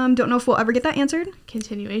 Don't know if we'll ever get that answered.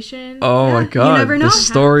 Continuation. Oh Yeah, my you God! never know. The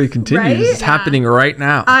story continues. Right? It's Yeah. happening right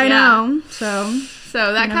now. I Yeah. know. So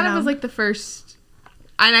So that I kind of know. was like the first,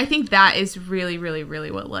 and I think that is really, really,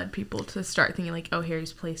 really what led people to start thinking like, oh,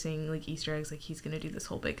 Harry's placing like Easter eggs, like he's gonna do this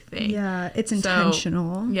whole big thing. yeah, it's So,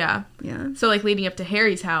 intentional. Yeah. Yeah. So like leading up to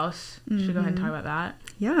Harry's House, should go ahead and talk about that.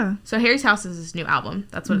 Yeah. So Harry's House is his new album.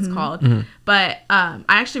 That's what it's called. But I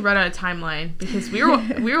actually wrote out a timeline because we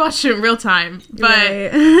were watching it in real time.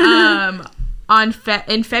 But Right.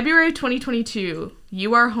 in February 2022,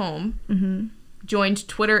 You Are Home joined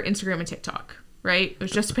Twitter, Instagram, and TikTok. Right? It was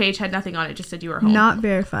just a page, had nothing on it, just said You Are Home. Not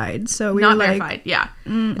verified. So we Not were like, verified. Yeah.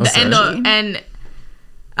 Okay.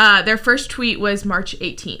 And their first tweet was March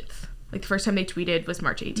 18th. Like the first time they tweeted was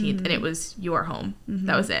March 18th, and it was You Are Home.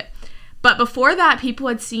 That was it. But before that, people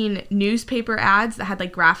had seen newspaper ads that had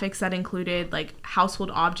like graphics that included like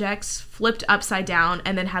household objects flipped upside down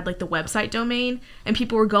and then had like the website domain, and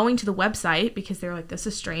people were going to the website because they were like, this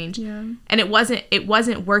is strange. Yeah. And it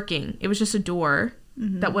wasn't working. It was just a door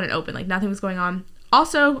that wouldn't open. Like nothing was going on.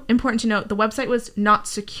 Also, important to note, the website was not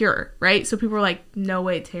secure, right? So people were like, no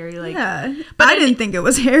way, it's Harry. Like, yeah. But I then didn't think it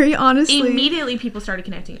was Harry, honestly. immediately people started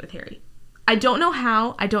connecting it with Harry. I don't know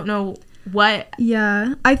how. I don't know what.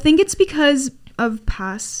 Yeah, I think it's because of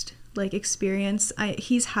past like experience.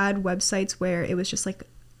 He's had websites where it was just like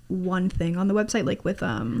one thing on the website, like with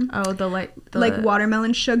the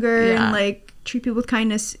watermelon sugar Yeah. and like treat people with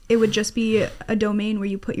kindness. It would just be a domain where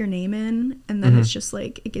you put your name in, and then it's just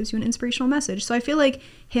like it gives you an inspirational message. So I feel like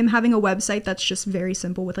him having a website that's just very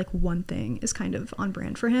simple with like one thing is kind of on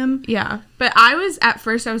brand for him. Yeah, but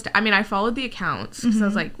I followed the accounts because I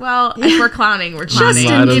was like, well, if we're clowning, we're clowning.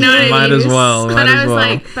 Might you know what I mean? might as well. But might I as was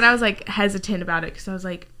well. like hesitant about it because I was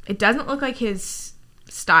like, it doesn't look like his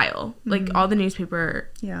style. Like all the newspaper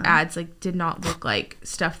ads like did not look like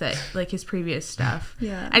stuff that like his previous stuff.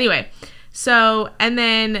 Yeah. Anyway, so and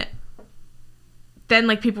then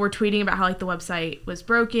like people were tweeting about how like the website was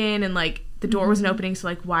broken and like the door wasn't opening, so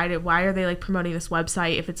like why are they like promoting this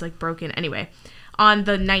website if it's like broken? Anyway, on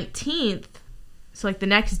the 19th, so like the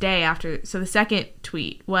next day after, so the second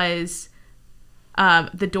tweet was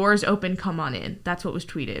the door's open, come on in. That's what was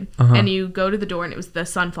tweeted. And you go to the door and it was the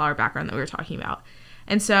sunflower background that we were talking about.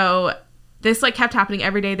 And so this like kept happening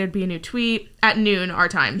every day. There'd be a new tweet at noon our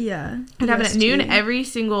time. Yeah. It'd happen at noon every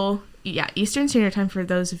single Eastern Standard Time for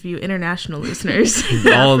those of you international listeners.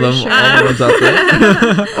 All of them, sure. all the ones out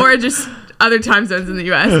there. Or just other time zones in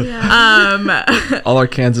the US. Yeah. All our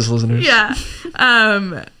Kansas listeners. Yeah.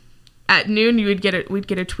 At noon we'd get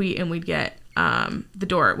a tweet and we'd get the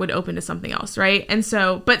door would open to something else, right? And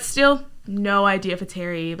so, but still no idea if it's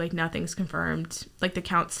Harry, like nothing's confirmed, like the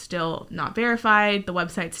account's still not verified, the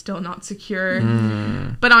website's still not secure.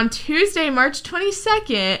 But on Tuesday, March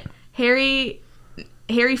 22nd, Harry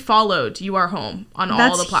followed You Are Home on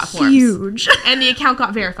all the platforms. Huge. And the account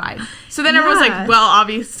got verified. So then everyone's like, well,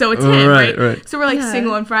 obvious, so it's him, right? So we're like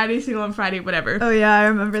single on Friday, whatever. Oh yeah, I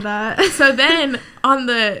remember that. So then on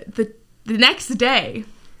the next day,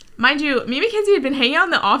 mind you, me and Mackenzie had been hanging out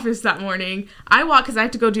in the office that morning. I walk because I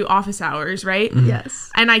have to go do office hours, right?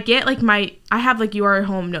 Yes. And I get like I have like You Are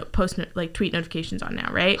Home tweet notifications on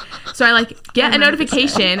now, right? So I like get a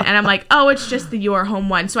notification and I'm like, oh, it's just the You Are Home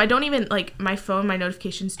one. So I don't even like my phone, my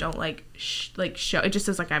notifications don't like show. It just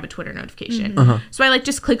says like I have a Twitter notification. So I like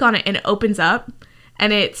just click on it and it opens up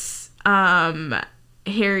and it's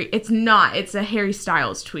Harry. It's a Harry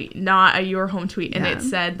Styles tweet, not a You Are Home tweet, and it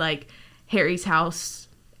said like Harry's house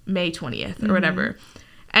May 20th or whatever.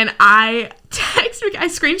 And I screenshot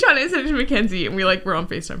it and sent it to Mackenzie, and we're on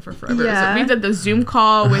FaceTime for forever. Yeah. So we did the Zoom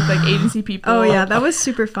call with like agency people. Oh yeah, that was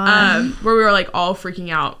super fun. Where we were like all freaking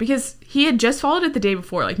out because he had just followed it the day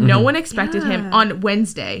before. Like no one expected him on a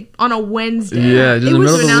Wednesday. Yeah, just it in the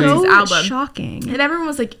was middle of the week. his album. Shocking. And everyone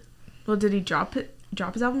was like, well, did he drop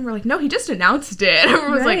his album? We're like, no, he just announced it. And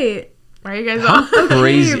everyone was like, why are you guys all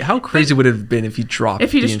crazy? How crazy would it have been if he dropped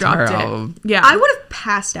the entire album? Yeah, I would have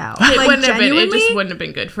passed out. It Like, wouldn't have been. It genuinely? just wouldn't have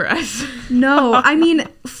been good for us. No, I mean,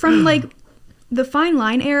 from like the Fine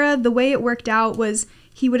Line era, the way it worked out was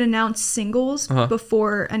he would announce singles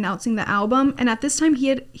before announcing the album, and at this time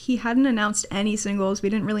he hadn't announced any singles. We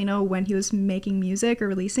didn't really know when he was making music or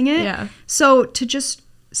releasing it. Yeah. So to just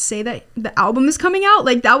say that the album is coming out,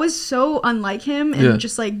 like that was so unlike him and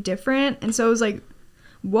just like different, and so it was like,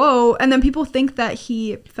 whoa. And then people think that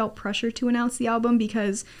he felt pressure to announce the album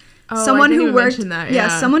because someone who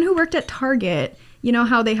worked at Target, you know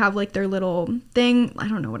how they have like their little thing, I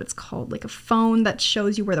don't know what it's called, like a phone that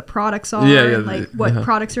shows you where the products are, what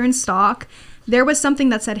products are in stock. There was something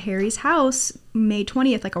that said Harry's house May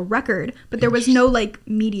 20th, like a record, but there was no like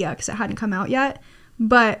media because it hadn't come out yet.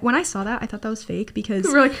 But when I saw that, I thought that was fake because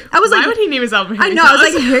we're like, I was why like, would he name his album Harry's I know, House? I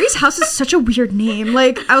was like, Harry's House is such a weird name.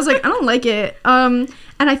 Like, I was like, I don't like it.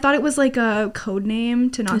 And I thought it was like a code name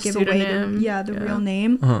to not give away the real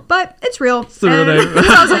name. But it's real. It's the real name. So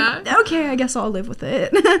I was like, okay, I guess I'll live with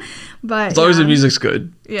it. But as long as the music's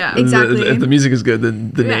good. Yeah. Exactly. If the music is good, then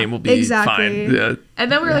the name will be fine. Yeah.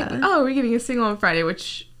 And then we're like, oh, we're giving a single on Friday,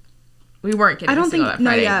 which we weren't getting a single that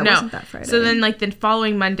Friday. It wasn't that Friday. So then like the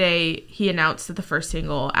following Monday, he announced that the first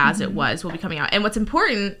single, As It Was, will be coming out. And what's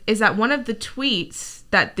important is that one of the tweets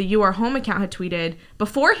that the You Are Home account had tweeted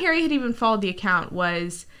before Harry had even followed the account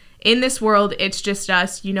was, in this world, it's just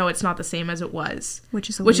us. You know, it's not the same as it was. Which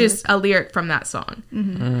is a lyric from that song.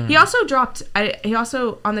 He also dropped,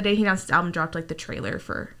 on the day he announced his album, dropped like the trailer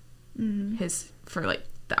for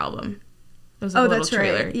the album. It was a little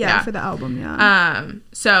trailer. Right. Yeah, for the album,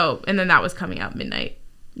 So, and then that was coming out midnight.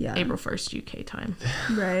 Yeah. April 1st UK time.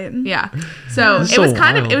 Right. Yeah. So it was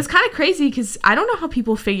kind of crazy because I don't know how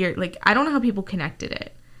people connected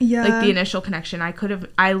it. Yeah. Like the initial connection.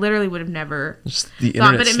 I literally would have never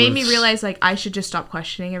thought, but it made me realize like I should just stop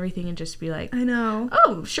questioning everything and just be like, I know.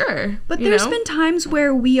 Oh, sure. But there's been times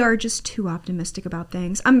where we are just too optimistic about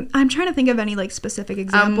things. I'm trying to think of any like specific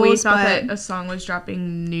examples. We thought that a song was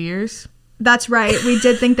dropping New Year's. That's right. We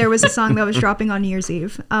did think there was a song that was dropping on New Year's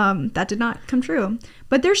Eve. That did not come true.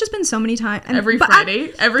 But there's just been so many times. Every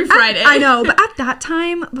Friday. I know. But at that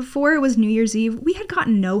time, before it was New Year's Eve, we had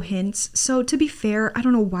gotten no hints. So to be fair, I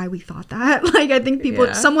don't know why we thought that. Like, I think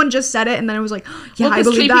someone just said it and then it was like, yeah, I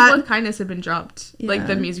believe that. People with Kindness had been dropped. Yeah. Like,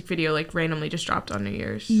 the music video, like, randomly just dropped on New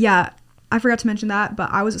Year's. Yeah. I forgot to mention that, but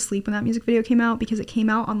I was asleep when that music video came out because it came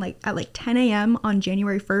out on at 10 a.m. on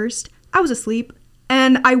January 1st. I was asleep.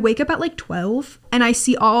 And I wake up at 12 and I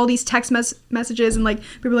see all these text messages and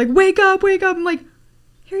people are like, wake up. I'm like,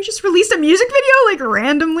 Harry just released a music video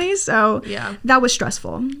randomly. So yeah, that was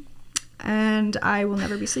stressful. And I will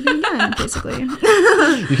never be sleeping again, basically.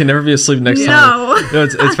 You can never be asleep next time. No,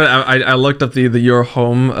 it's funny. I looked up the Your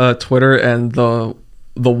Home Twitter, and the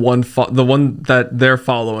one that they're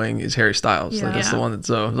following is Harry Styles. Yeah. That's the one that's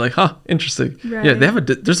interesting. Right. Yeah, they have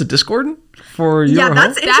there's a Discord for Your Home.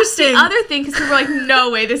 That's interesting. That's the other thing, because people were like,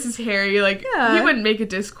 no way, this is Harry. He wouldn't make a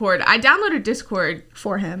Discord. I downloaded Discord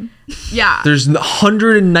for him. Yeah. There's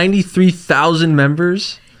 193,000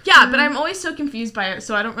 members. Yeah, but I'm always so confused by it,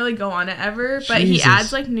 so I don't really go on it ever. But Jesus. He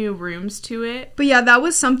adds new rooms to it. But yeah, that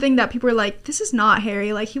was something that people were like, "This is not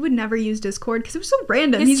Harry. He would never use Discord because it was so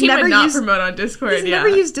random. He's never used promote on Discord. He's never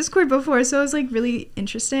used Discord before, so it was really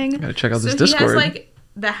interesting. Gotta check out this Discord. He has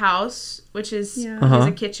the house, which is he has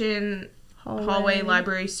a kitchen, hallway,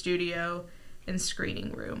 library, studio, and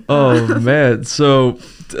screening room. Oh man, so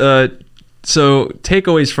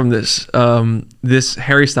takeaways from this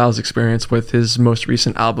Harry Styles experience with his most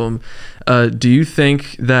recent album, do you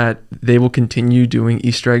think that they will continue doing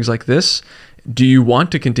Easter eggs like this? Do you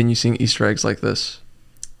want to continue seeing Easter eggs like this?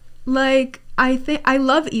 I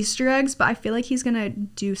love Easter eggs, but I feel like he's gonna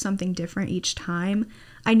do something different each time.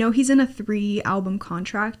 I know he's in a 3-album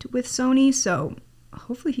contract with Sony, so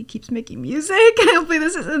hopefully he keeps making music. Hopefully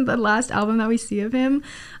this isn't the last album that we see of him.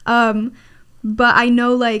 But I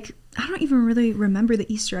know I don't even really remember the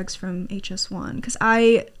Easter eggs from HS1 because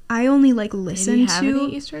I only listened to.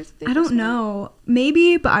 Any Easter eggs? I don't know,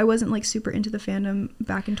 maybe, but I wasn't super into the fandom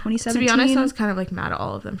back in 2017. To be honest, I was kind of mad at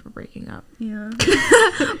all of them for breaking up. Yeah,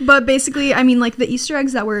 but basically, I mean, the Easter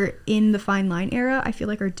eggs that were in the Fine Line era, I feel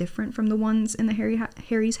are different from the ones in the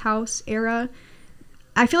Harry's House era.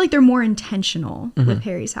 I feel they're more intentional with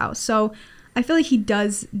Harry's House, so. I feel he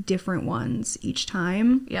does different ones each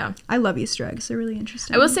time. Yeah. I love Easter eggs. They're really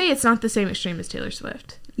interesting. I will say it's not the same extreme as Taylor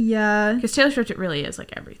Swift. Yeah. Because Taylor Swift, it really is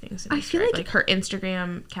everything's an I Easter feel egg. Her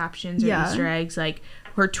Instagram captions are Easter eggs.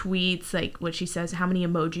 Her tweets, what she says, how many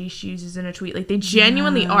emojis she uses in a tweet. They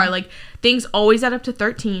genuinely are. Things always add up to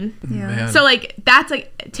 13. Yeah. Man. So, that's,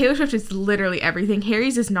 Taylor Swift is literally everything.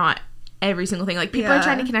 Harry's is not every single thing. People are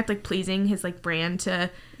trying to connect, pleasing his, brand to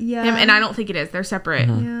him. And I don't think it is. They're separate.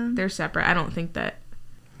 Yeah. They're separate. I don't think that.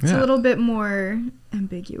 It's a little bit more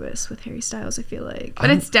ambiguous with Harry Styles, I feel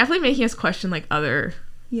But it's definitely making us question, other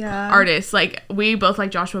artists. We both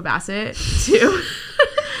like Joshua Bassett, too.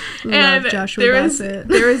 Love Joshua Bassett.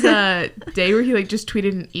 There was a day where he, just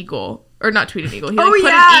tweeted an eagle. Or not tweeted an eagle. He, put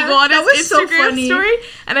an eagle on his Instagram story.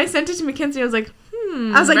 And I sent it to Mackenzie. I was like,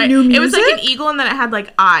 I was like, new music? It was an eagle, and then it had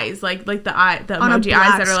eyes, the emoji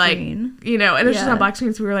eyes that are screen. And it's just on black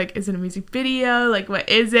screen. So we were like, is it a music video? What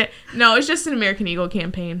is it? No, it's just an American Eagle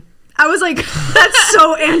campaign. I was like, that's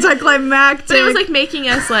so anticlimactic. But it was making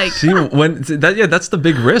us see that's the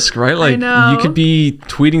big risk, right? I know. You could be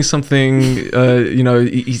tweeting something,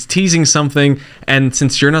 he's teasing something, and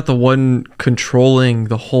since you're not the one controlling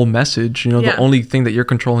the whole message, the only thing that you're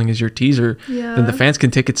controlling is your teaser, then the fans can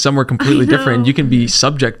take it somewhere completely different. You can be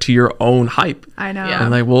subject to your own hype. I know.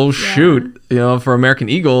 And shoot, for American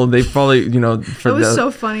Eagle, they probably, for it was so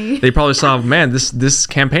funny. They probably saw, man, this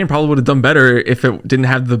campaign probably would have done better if it didn't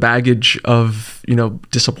have the baggage of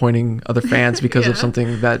disappointing other fans because of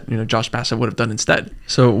something that Josh Bassett would have done instead.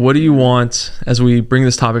 So what do you want, as we bring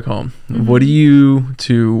this topic home, what do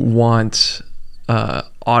you want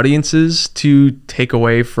audiences to take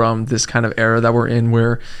away from this kind of era that we're in,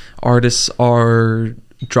 where artists are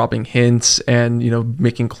dropping hints and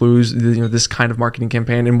making clues, this kind of marketing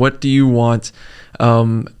campaign? And what do you want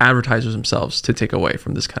advertisers themselves to take away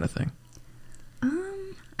from this kind of thing?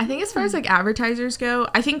 I think as far as advertisers go,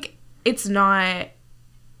 I think it's not,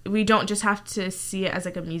 we don't just have to see it as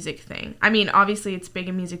a music thing. I mean, obviously it's big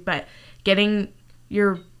in music, but getting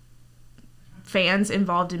your fans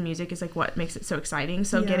involved in music is what makes it so exciting.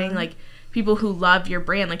 So getting people who love your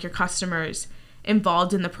brand, your customers,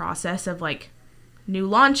 involved in the process of new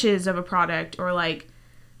launches of a product, or I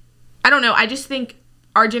don't know. I just think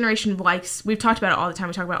our generation we've talked about it all the time.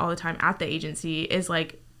 We talk about it all the time at the agency, is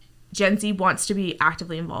Gen Z wants to be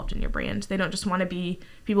actively involved in your brand. They don't just want to be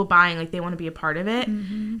people buying, like they want to be a part of it.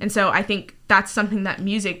 And so I think that's something that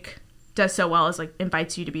music does so well, is like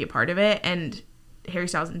invites you to be a part of it. And Harry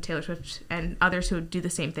Styles and Taylor Swift and others who do the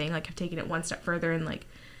same thing, like have taken it one step further, and like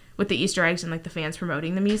with the Easter eggs and like the fans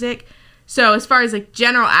promoting the music. So as far as like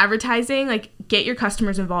general advertising, like get your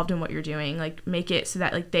customers involved in what you're doing, like make it so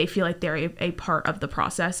that like they feel like they're a part of the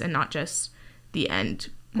process and not just the end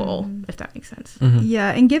goal, if that makes sense.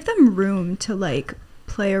 Yeah, and give them room to like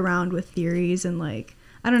play around with theories and like,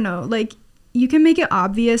 I don't know, like you can make it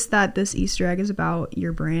obvious that this Easter egg is about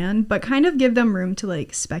your brand, but kind of give them room to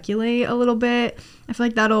like speculate a little bit. I feel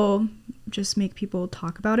like that'll just make people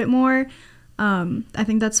talk about it more. I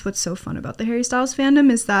think that's what's so fun about the Harry Styles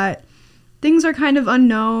fandom, is that things are kind of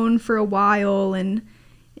unknown for a while, and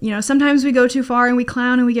you know, sometimes we go too far and we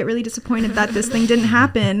clown and we get really disappointed that this thing didn't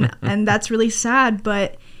happen, and that's really sad,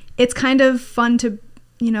 but it's kind of fun to,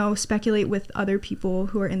 you know, speculate with other people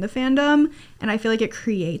who are in the fandom, and I feel like it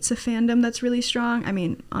creates a fandom that's really strong. I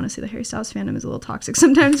mean, honestly, the Harry Styles fandom is a little toxic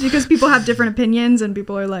sometimes because people have different opinions and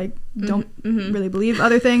people are like, don't really believe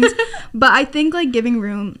other things, but I think like giving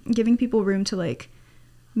people room to like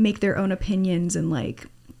make their own opinions and like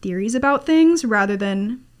theories about things rather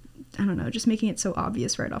than, I don't know, just making it so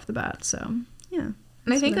obvious right off the bat. So yeah,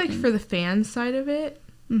 and I think like for the fan side of it,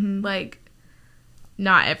 like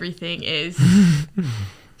not everything is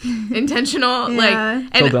intentional. Yeah.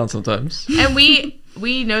 Like Chill down sometimes. and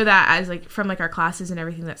we know that as like from like our classes and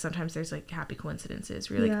everything, that sometimes there's like happy coincidences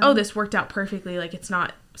where you're like, oh, this worked out perfectly, like it's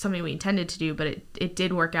not something we intended to do, but it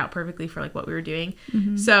did work out perfectly for like what we were doing.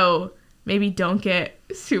 So maybe don't get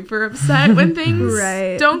super upset when things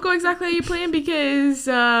don't go exactly how you plan, because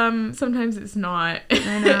sometimes it's not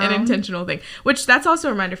an intentional thing. Which that's also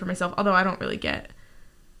a reminder for myself, although I don't really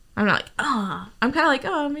I'm not like, I'm kind of like,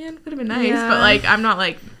 oh man, would have been nice. But like, I'm not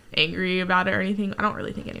like angry about it or anything. I don't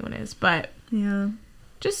really think anyone is. But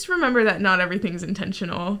just remember that not everything's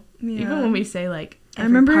intentional. Even when we say like, I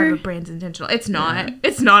remember part of a brand's intentional, it's not.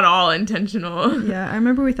 It's not all intentional. I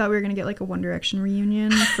remember we thought we were gonna get like a One Direction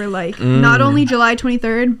reunion for like not only July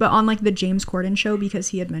 23rd but on like the James Corden show, because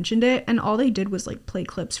he had mentioned it, and all they did was like play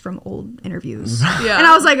clips from old interviews. And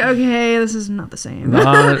I was like, okay, this is not the same.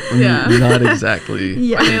 Not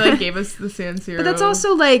exactly. Or they like gave us the San Siro. But that's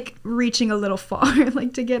also like reaching a little far,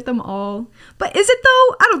 like to get them all. But is it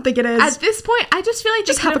though? I don't think it is. At this point, I just feel like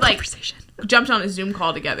just they kind have of a like conversation. Jumped on a Zoom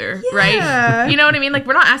call together, right? You know what I mean? Like,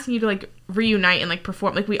 we're not asking you to like reunite and like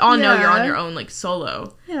perform. Like, we all know you're on your own, like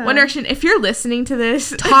solo. One Direction, if you're listening to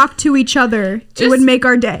this, talk to each other. It would make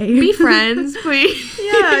our day. Be friends, please.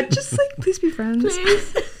 Just like please be friends.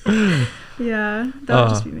 Please. That would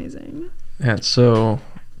just be amazing. And so,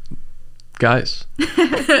 guys,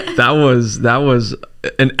 that was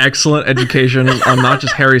an excellent education on not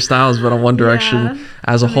just Harry Styles but on One Direction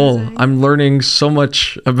as a whole. I'm learning so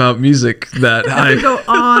much about music that I could go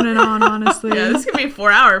on and on, honestly. This could be a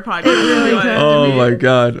 4-hour podcast. Really oh my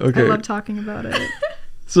god. Okay. I love talking about it.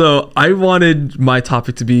 So I wanted my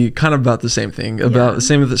topic to be kind of about the same thing, about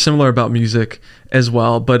similar about music as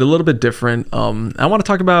well, but a little bit different. I want to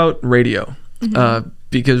talk about radio,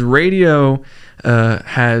 because radio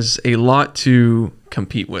has a lot to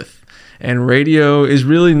compete with. And radio is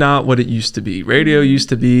really not what it used to be. Radio used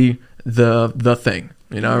to be the thing.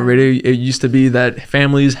 You know, radio, it used to be that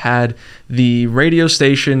families had the radio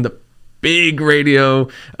station, the big radio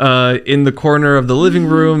in the corner of the living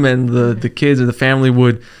room, and the kids or the family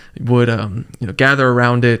would gather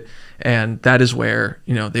around it, and that is where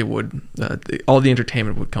they would all the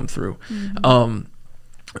entertainment would come through.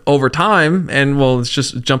 Over time, and well, it's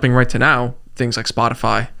just jumping right to now, things like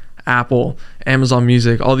Spotify, Apple, Amazon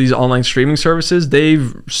Music, all these online streaming services,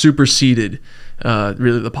 they've superseded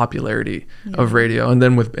really the popularity of radio. And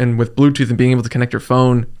then with Bluetooth and being able to connect your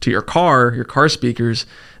phone to your car speakers,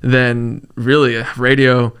 then really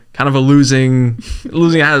radio kind of a losing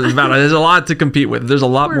battle. There's a lot to compete with. There's a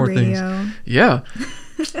lot more things. Yeah.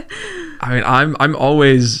 I mean, I'm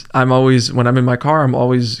always when I'm in my car, I'm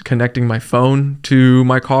always connecting my phone to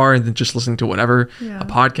my car and then just listening to whatever, a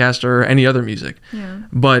podcast or any other music.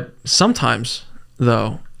 But sometimes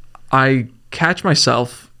though, I catch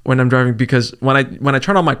myself when I'm driving, because when I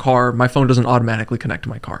turn on my car, my phone doesn't automatically connect to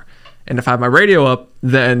my car. And if I have my radio up,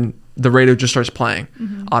 then the radio just starts playing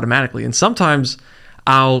automatically. And sometimes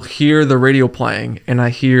I'll hear the radio playing and I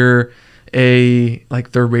hear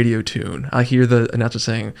their radio tune. I hear the announcer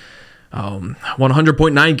saying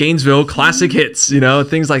 100.9 Gainesville classic hits,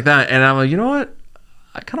 things like that. And I'm like, you know what?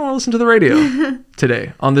 I kind of want to listen to the radio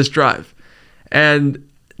today on this drive. And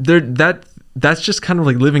that that's just kind of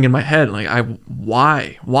like living in my head. Like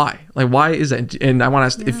why is that? And I want to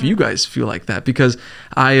ask if you guys feel like that, because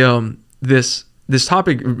this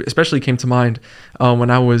topic especially came to mind when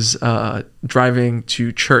I was driving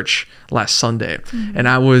to church last Sunday, and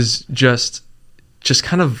I was just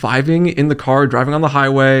kind of vibing in the car, driving on the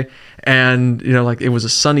highway, and like it was a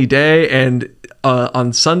sunny day, and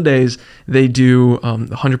on Sundays they do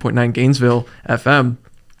 100.9 Gainesville FM.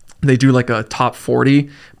 They do like a top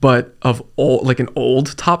 40, but of old, like an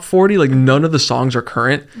old top 40, like none of the songs are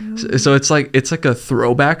current. So it's like a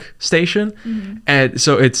throwback station. And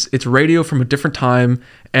so it's radio from a different time.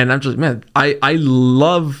 And I'm just, man, I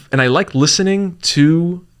love, and I like listening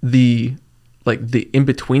to the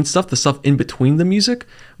in-between stuff, the stuff in between the music,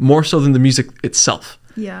 more so than the music itself.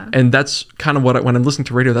 Yeah. And that's kind of when I'm listening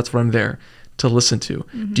to radio, that's what I'm there to listen to.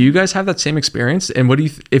 Do you guys have that same experience? And what do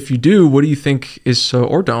you if you do, what do you think is so,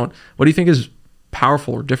 or don't, what do you think is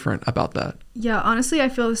powerful or different about that? Yeah, honestly, I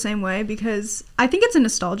feel the same way, because I think it's a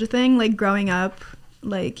nostalgia thing. Like growing up,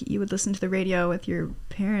 like you would listen to the radio with your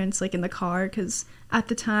parents, like in the car, because at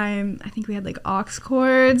the time I think we had like aux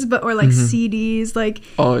cords, or like CDs. Like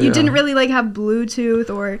you didn't really like have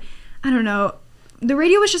Bluetooth, or I don't know. The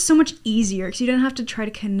radio was just so much easier because you didn't have to try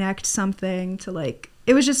to connect something to like,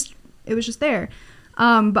 it was just there.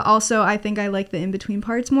 But also I think I like the in-between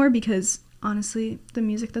parts more, because honestly the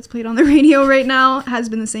music that's played on the radio right now has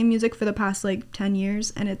been the same music for the past like 10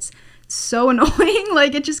 years, and it's so annoying.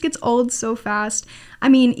 Like it just gets old so fast. I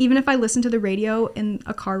mean, even if I listen to the radio in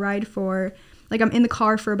a car ride for like, I'm in the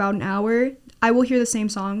car for about an hour, I will hear the same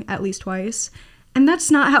song at least twice, and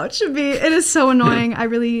that's not how it should be. It is so annoying. I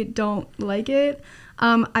really don't like it.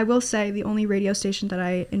 I will say the only radio station that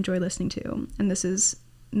I enjoy listening to, and this is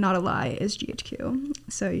not a lie, is GHQ.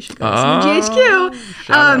 So you should go listen to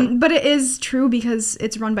GHQ. But it is true because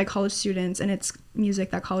it's run by college students, and it's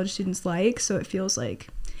music that college students like. So it feels like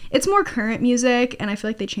it's more current music, and I feel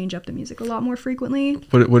like they change up the music a lot more frequently.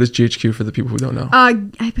 What is GHQ for the people who don't know? I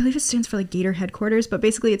believe it stands for like Gator Headquarters, but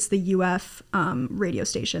basically it's the UF radio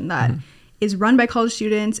station that is run by college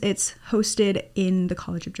students. It's hosted in the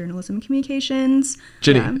College of Journalism and Communications.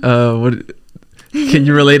 Jenny, what... Can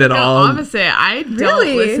you relate at all? Opposite. I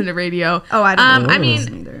don't listen to radio. Oh, I don't. I mean,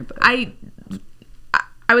 either, but. I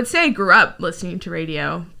would say I grew up listening to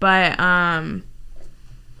radio, but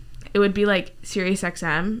it would be like Sirius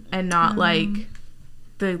XM and not like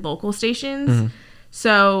the local stations.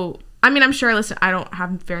 So I mean, I'm sure I don't have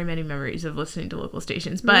very many memories of listening to local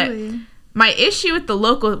stations, but my issue with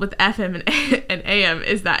with FM and AM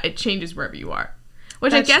is that it changes wherever you are.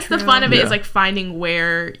 Which that's I guess true. The fun of it is like finding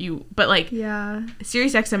where you, but like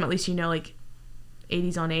Sirius XM, at least like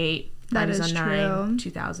 80s on 8, 90s on 9,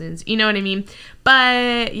 2000s, you know what I mean?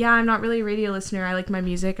 But yeah, I'm not really a radio listener. I like my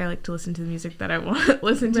music. I like to listen to the music that I want to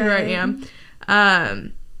listen to where I am.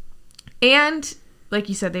 And like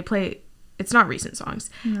you said, it's not recent songs.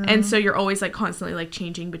 No. And so you're always like constantly like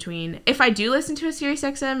changing between, if I do listen to a Sirius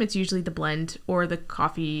XM, it's usually the blend or the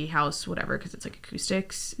coffee house, whatever, because it's like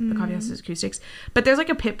acoustics. The coffee house is acoustics. But there's like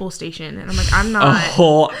a Pitbull station, and I'm like, I'm not a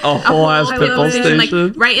whole ass Pitbull station. Like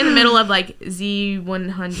right in the middle of like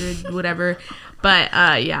Z100 whatever. But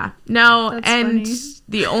yeah. No. That's and funny.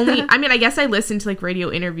 The only I mean, I guess I listen to like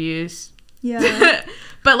radio interviews. Yeah.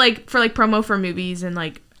 But like for like promo for movies and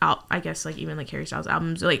like I guess like even like Harry Styles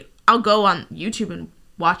albums, like I'll go on YouTube and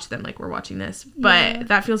watch them like we're watching this, but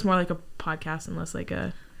that feels more like a podcast and less like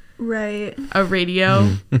a radio.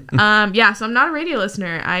 Yeah, so I'm not a radio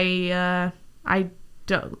listener. I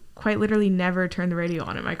don't quite literally never turn the radio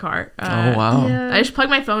on in my car. Oh wow. I just plug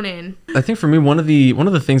my phone in. I think for me one of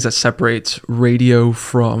the things that separates radio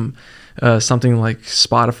from something like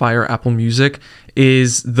Spotify or Apple Music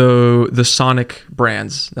is the sonic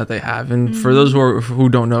brands that they have. And for those who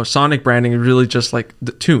don't know, sonic branding is really just like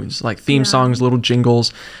the tunes, like theme songs, little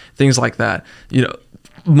jingles, things like that. You know,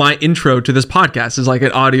 my intro to this podcast is like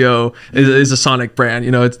an audio is a sonic brand.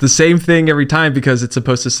 You know, it's the same thing every time because it's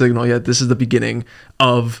supposed to signal, this is the beginning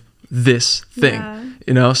of this thing.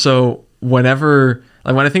 You know, so whenever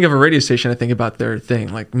like when I think of a radio station, I think about their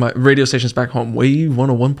thing. Like my radio stations back home, Wave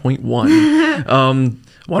 101.1,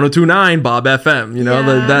 102.9 Bob FM, you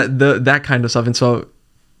know, that kind of stuff. And so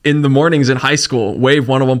in the mornings in high school, Wave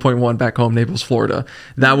 101.1 back home, Naples, Florida,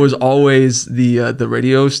 that was always the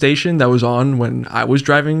radio station that was on when I was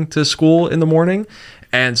driving to school in the morning.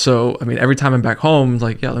 And so, I mean, every time I'm back home,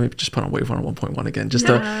 like, yeah, let me just put on Wave 101.1 again, just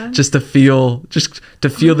to feel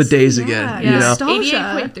the days again. Yeah. You know, Nostalgia.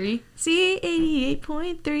 88.3. See,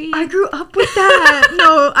 88.3. I grew up with that.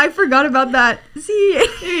 No, I forgot about that. See,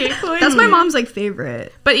 88.3. that's my mom's like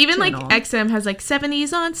favorite. But even channel. like XM has like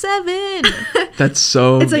 70s on 7. that's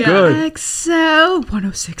so It's like good. XL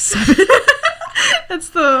 1067. That's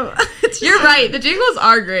the. You're right. The jingles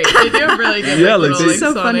are great. They do a really good. Yeah, like, like, little, they- like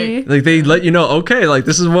so Sonic. funny. Like they let you know, okay, like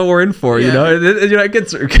this is what we're in for, you Yeah. know. You know, it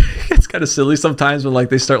gets kind of silly sometimes when like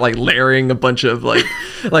they start like layering a bunch of like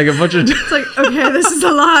a bunch of. It's like, okay, this is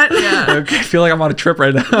a lot. Yeah. Okay, I feel like I'm on a trip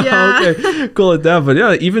right now. Yeah. Okay, cool it down. But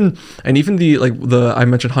yeah, even the I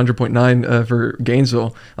mentioned 100.9 for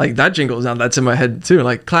Gainesville, like that jingle now that's in my head too.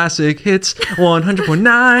 Like classic hits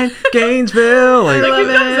 100.9 Gainesville. Like Like who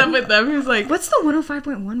love comes it. up with them? Who's like, What's the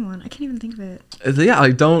 105.1 one? I can't even think of it. yeah,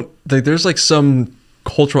 I don't like. There's like some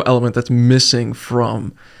cultural element that's missing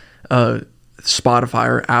from Spotify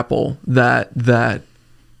or Apple that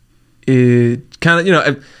it kind of, you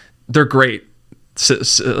know, they're great.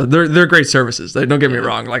 They're great services. Don't get me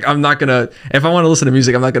wrong. Like I'm not gonna, if I want to listen to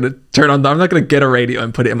music, I'm not gonna I'm not gonna get a radio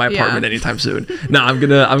and put it in my apartment anytime soon. No, I'm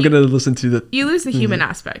gonna listen to the. you lose the human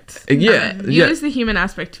aspect. Yeah, of it. You yeah. lose the human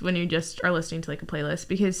aspect when you just are listening to like a playlist,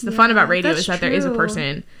 because the fun about radio that's is that there is a true.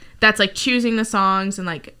 person that's like choosing the songs, and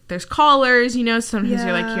like there's callers, you know, sometimes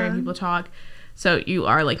you're like Yeah. hearing people talk, so you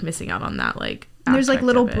are like missing out on that like And there's like aspect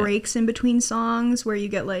little of it. breaks in between songs where you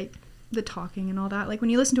get like the talking and all that. Like when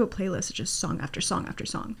you listen to a playlist, it's just song after song after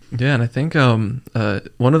song. Yeah, and I think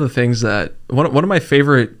one of the things that one of my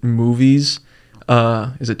favorite movies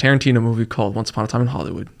is a Tarantino movie called Once Upon a Time in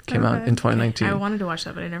Hollywood. Came out Okay. in 2019. I wanted to watch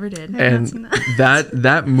that, but I never did. I have not And seen that.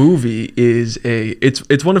 that movie is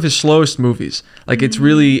it's one of his slowest movies. Like it's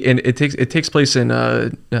really, and it takes place in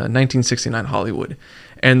 1969 Hollywood,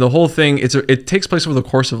 and the whole thing it takes place over the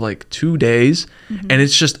course of like 2 days, and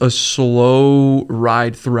it's just a slow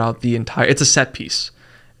ride throughout the entire. It's a set piece,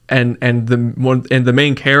 and the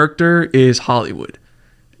main character is Hollywood,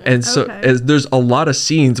 and so Okay. there's a lot of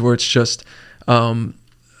scenes where it's just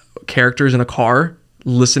characters in a car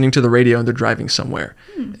listening to the radio and they're driving somewhere.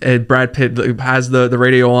 And Brad Pitt has the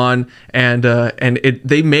radio on, and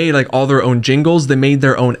they made like all their own jingles. They made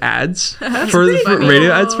their own ads for funny.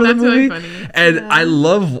 radio ads for the That's really movie. funny. And Yeah. I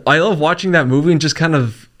love watching that movie and just kind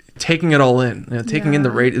of taking it all in, you know, taking in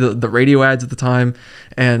the radio ads at the time,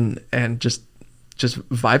 and just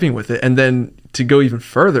vibing with it. And then to go even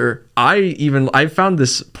further, I found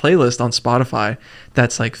this playlist on Spotify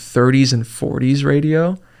that's like 30s and 40s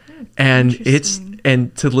radio, and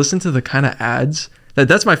and to listen to the kind of ads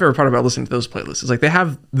that's my favorite part about listening to those playlists. Is like they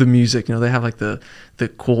have the music, you know, they have like the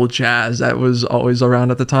cool jazz that was always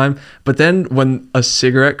around at the time, but then when a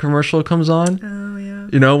cigarette commercial comes on, Oh yeah.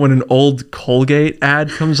 you know, when an old Colgate ad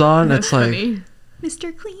comes on, That's it's like funny.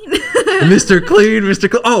 Mr. Clean. Mr. Clean, Mr.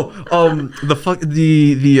 Clean. Oh, the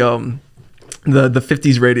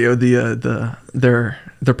 50s radio,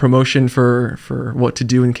 their promotion for what to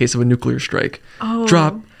do in case of a nuclear strike. Oh.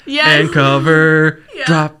 Drop Yes. and cover, Yeah.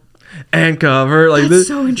 drop and cover. Like That's this,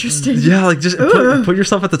 so interesting. yeah, like just put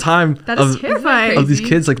yourself at the time That is of terrifying. of these Crazy.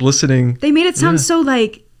 kids like listening. They made it sound Yeah. so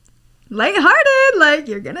like lighthearted, like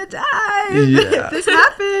you're gonna die Yeah. if this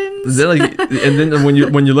happens. Then, like, and then when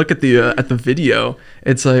you look at the video,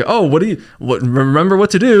 it's like, oh, remember what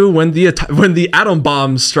to do when the atom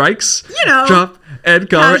bomb strikes? You know, drop and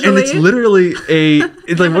cover, and it's casually. literally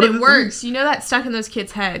it's like But what it works. You know that stuck in those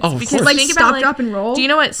kids' heads. Oh, of because course. Like think stop, about drop, and roll. Do you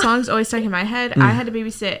know what songs always stuck in my head? I had to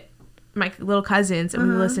babysit my little cousins, and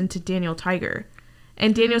we listened to Daniel Tiger.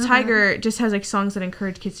 And Daniel Tiger just has like songs that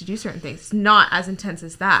encourage kids to do certain things. It's not as intense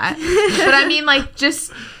as that. But I mean, like,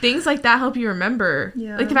 just things like that help you remember.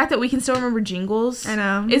 Yeah. Like the fact that we can still remember Jingles I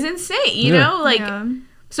know. is insane, you Yeah. know? Like, Yeah.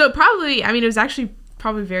 so it probably, I mean, it was actually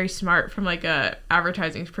probably very smart from like a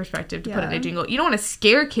advertising perspective to put in Yeah. a jingle. You don't want to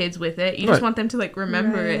scare kids with it. You just Right. want them to like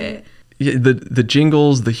remember Right. it. Yeah, the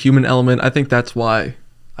jingles, the human element. I think that's why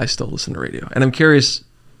I still listen to radio, and I'm curious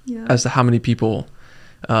Yeah. as to how many people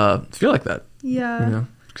feel like that. Yeah. You know,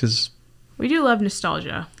 because We do love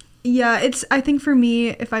nostalgia. Yeah, it's I think for me,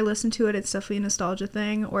 if I listen to it, it's definitely a nostalgia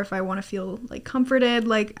thing, or if I want to feel like comforted,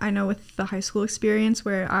 like I know with the high school experience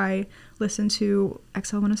where I listened to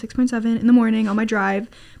XL 106.7 in the morning on my drive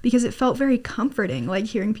because it felt very comforting, like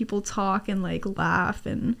hearing people talk and like laugh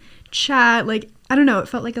and chat, like I don't know, it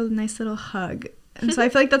felt like a nice little hug. And so I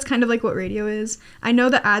feel like that's kind of like what radio is. I know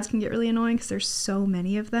the ads can get really annoying because there's so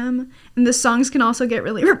many of them, and the songs can also get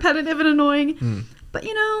really repetitive and annoying. But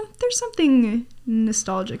you know, there's something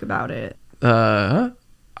nostalgic about it. hour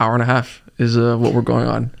and a half is what we're going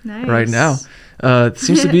on Nice. right now.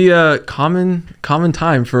 Seems to be a common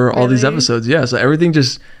time for all these Really? episodes. Yeah, so everything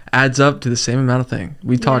just adds up to the same amount of thing.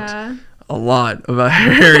 We talked Yeah. a lot about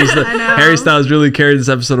Harry. I know. Harry Styles really carried this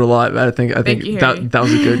episode a lot. I think you, Harry.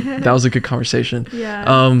 that was a good conversation.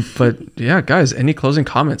 Yeah. But yeah, guys, any closing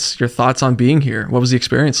comments? Your thoughts on being here? What was the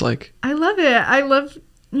experience like? I love it. I love,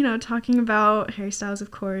 talking about Harry Styles,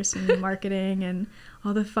 of course, and marketing and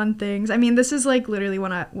all the fun things. I mean, this is like literally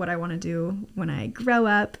what I want to do when I grow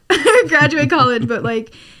up, graduate college, but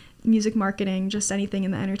like music marketing, just anything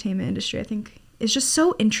in the entertainment industry, I think is just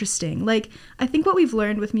so interesting. Like, I think what we've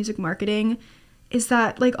learned with music marketing is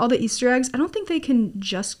that like all the Easter eggs, I don't think they can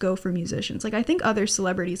just go for musicians. Like, I think other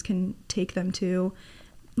celebrities can take them too.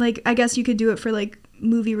 Like, I guess you could do it for like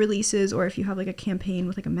movie releases, or if you have like a campaign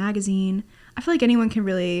with like a magazine. I feel like anyone can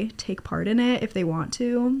really take part in it if they want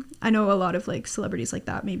to. I know a lot of like celebrities like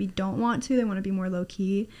that maybe don't want to. They want to be more low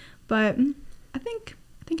key, but I think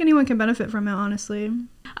anyone can benefit from it, honestly.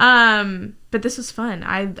 But this was fun.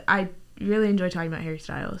 I really enjoy talking about Harry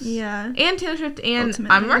Styles. Yeah. And Taylor Swift, and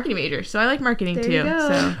Ultimately. I'm a marketing major, so I like marketing There too. you go.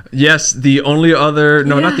 So Yes, the only other.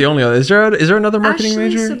 No, not Yeah. the only other. Is there another marketing Ashley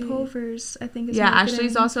major? Sepulvers, I think is yeah, marketing.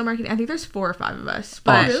 Ashley's also marketing. I think there's 4 or 5 of us,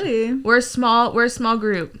 but Awesome. Really? we're a small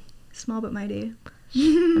group. Small but mighty.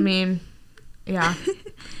 I mean, yeah.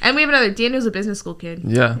 And we have another. Daniel's a business school kid.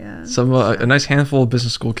 Yeah. Yeah. Some a nice handful of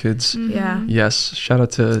business school kids. Yeah. Yes, shout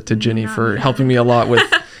out to Ginny Not for bad. helping me a lot with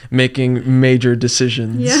making major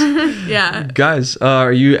decisions. Yeah. Yeah. Guys,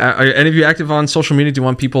 are any of you active on social media? Do you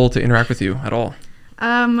want people to interact with you at all?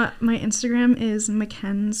 My Instagram is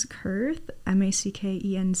Mackenz Kurth,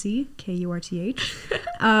 MACKENZ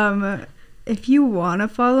KURTH. If you want to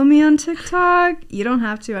follow me on TikTok, you don't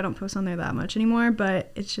have to. I don't post on there that much anymore,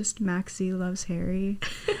 but it's just Maxie Loves Harry.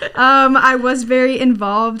 I was very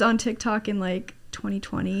involved on TikTok in like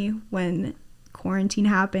 2020 when quarantine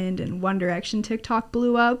happened and One Direction TikTok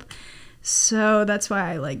blew up. So that's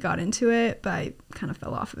why I like got into it, but I kind of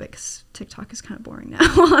fell off of it because TikTok is kind of boring now,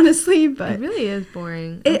 honestly. But It really is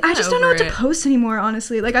boring. I just don't know what to post anymore,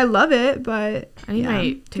 honestly. Like, I love it, but I need yeah, my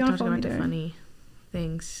if you wanna TikTok to follow go me into there. funny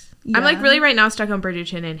things. I'm like Yeah. really right now stuck on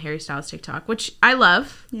Bridgerton and Harry Styles TikTok, which I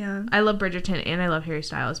love. Yeah. I love Bridgerton and I love Harry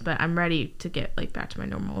Styles, but I'm ready to get like back to my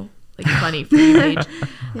normal like funny free page.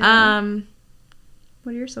 Yeah.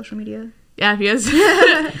 What are your social media? Yeah, because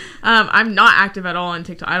I'm not active at all on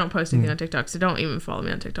TikTok. I don't post anything on TikTok, so don't even follow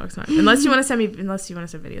me on TikTok. It's not, unless you want to send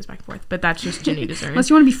videos back and forth. But that's just Ginny Discern.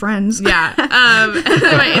 Unless you want to be friends. Yeah.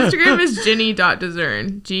 My Instagram is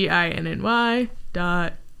Ginny.Discern.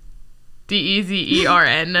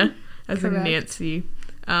 GINNY.DEZERN as in Correct. Nancy.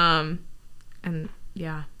 And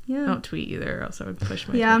yeah. I Yeah. don't tweet either, or else I would push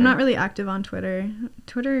my Yeah, I'm Twitter. not really active on Twitter.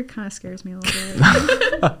 Twitter kind of scares me a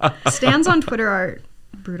little bit. Stands on Twitter are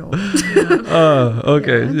brutal.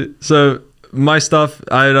 Okay. Yeah. So my stuff,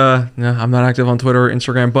 I'm not active on Twitter or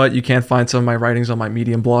Instagram, but you can find some of my writings on my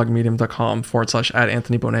Medium blog,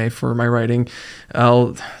 medium.com/@AnthonyBonet for my writing.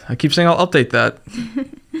 I keep saying I'll update that.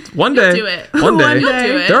 One day. do it. One day. You'll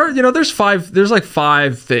do it. There's like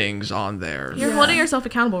 5 things on there. You're Yeah. holding yourself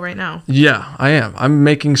accountable right now. Yeah, I am. I'm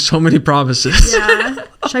making so many promises. Yeah.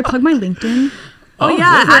 Should I plug my LinkedIn? Oh,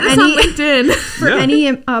 yeah. for Add us on any- LinkedIn. For Yeah.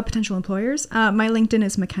 any potential employers, my LinkedIn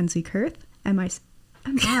is Mackenzie Kurth, MACKENZIE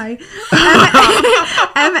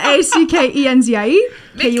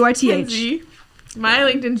KURTH. Mackenzie. My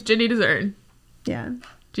LinkedIn's Ginny Discern. Yeah.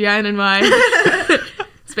 GINNY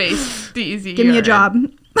space DEZ. Give me a job.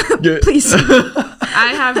 Yeah. Please.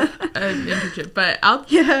 I have an internship, but I'll.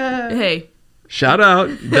 Yeah. Hey, Shout out.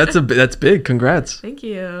 That's big. Congrats. thank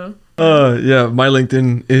you. Yeah, my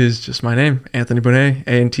LinkedIn is just my name, Anthony Bonet,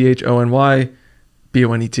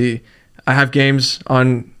 ANTHONYBONET. I have games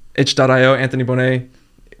on itch.io,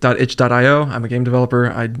 anthonybonet.itch.io. I'm a game developer.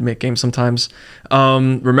 I make games sometimes.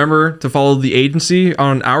 Remember to follow the agency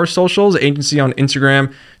on our socials, agency on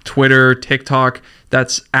Instagram, Twitter, TikTok.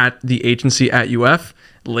 That's at the agency at UF.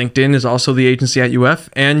 LinkedIn is also the agency at UF,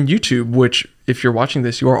 and YouTube, which if you're watching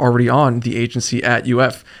this, you are already on the agency at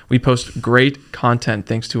UF. We post great content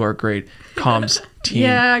thanks to our great comms team.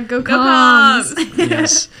 Yeah, go Go comms. Comms.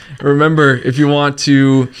 Yes. Remember, if you want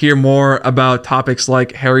to hear more about topics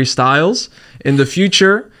like Harry Styles in the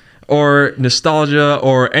future, or nostalgia,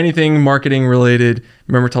 or anything marketing related,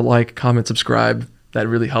 remember to like, comment, subscribe. That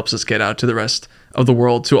really helps us get out to the rest of the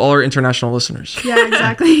world, to all our international listeners Yeah,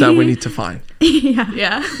 exactly. that we need to find. Yeah.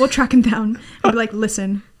 Yeah. We'll track him down and be like,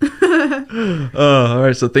 listen. All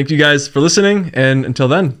right. So thank you guys for listening. And until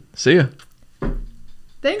then, see ya.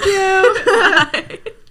 Thank you. Bye.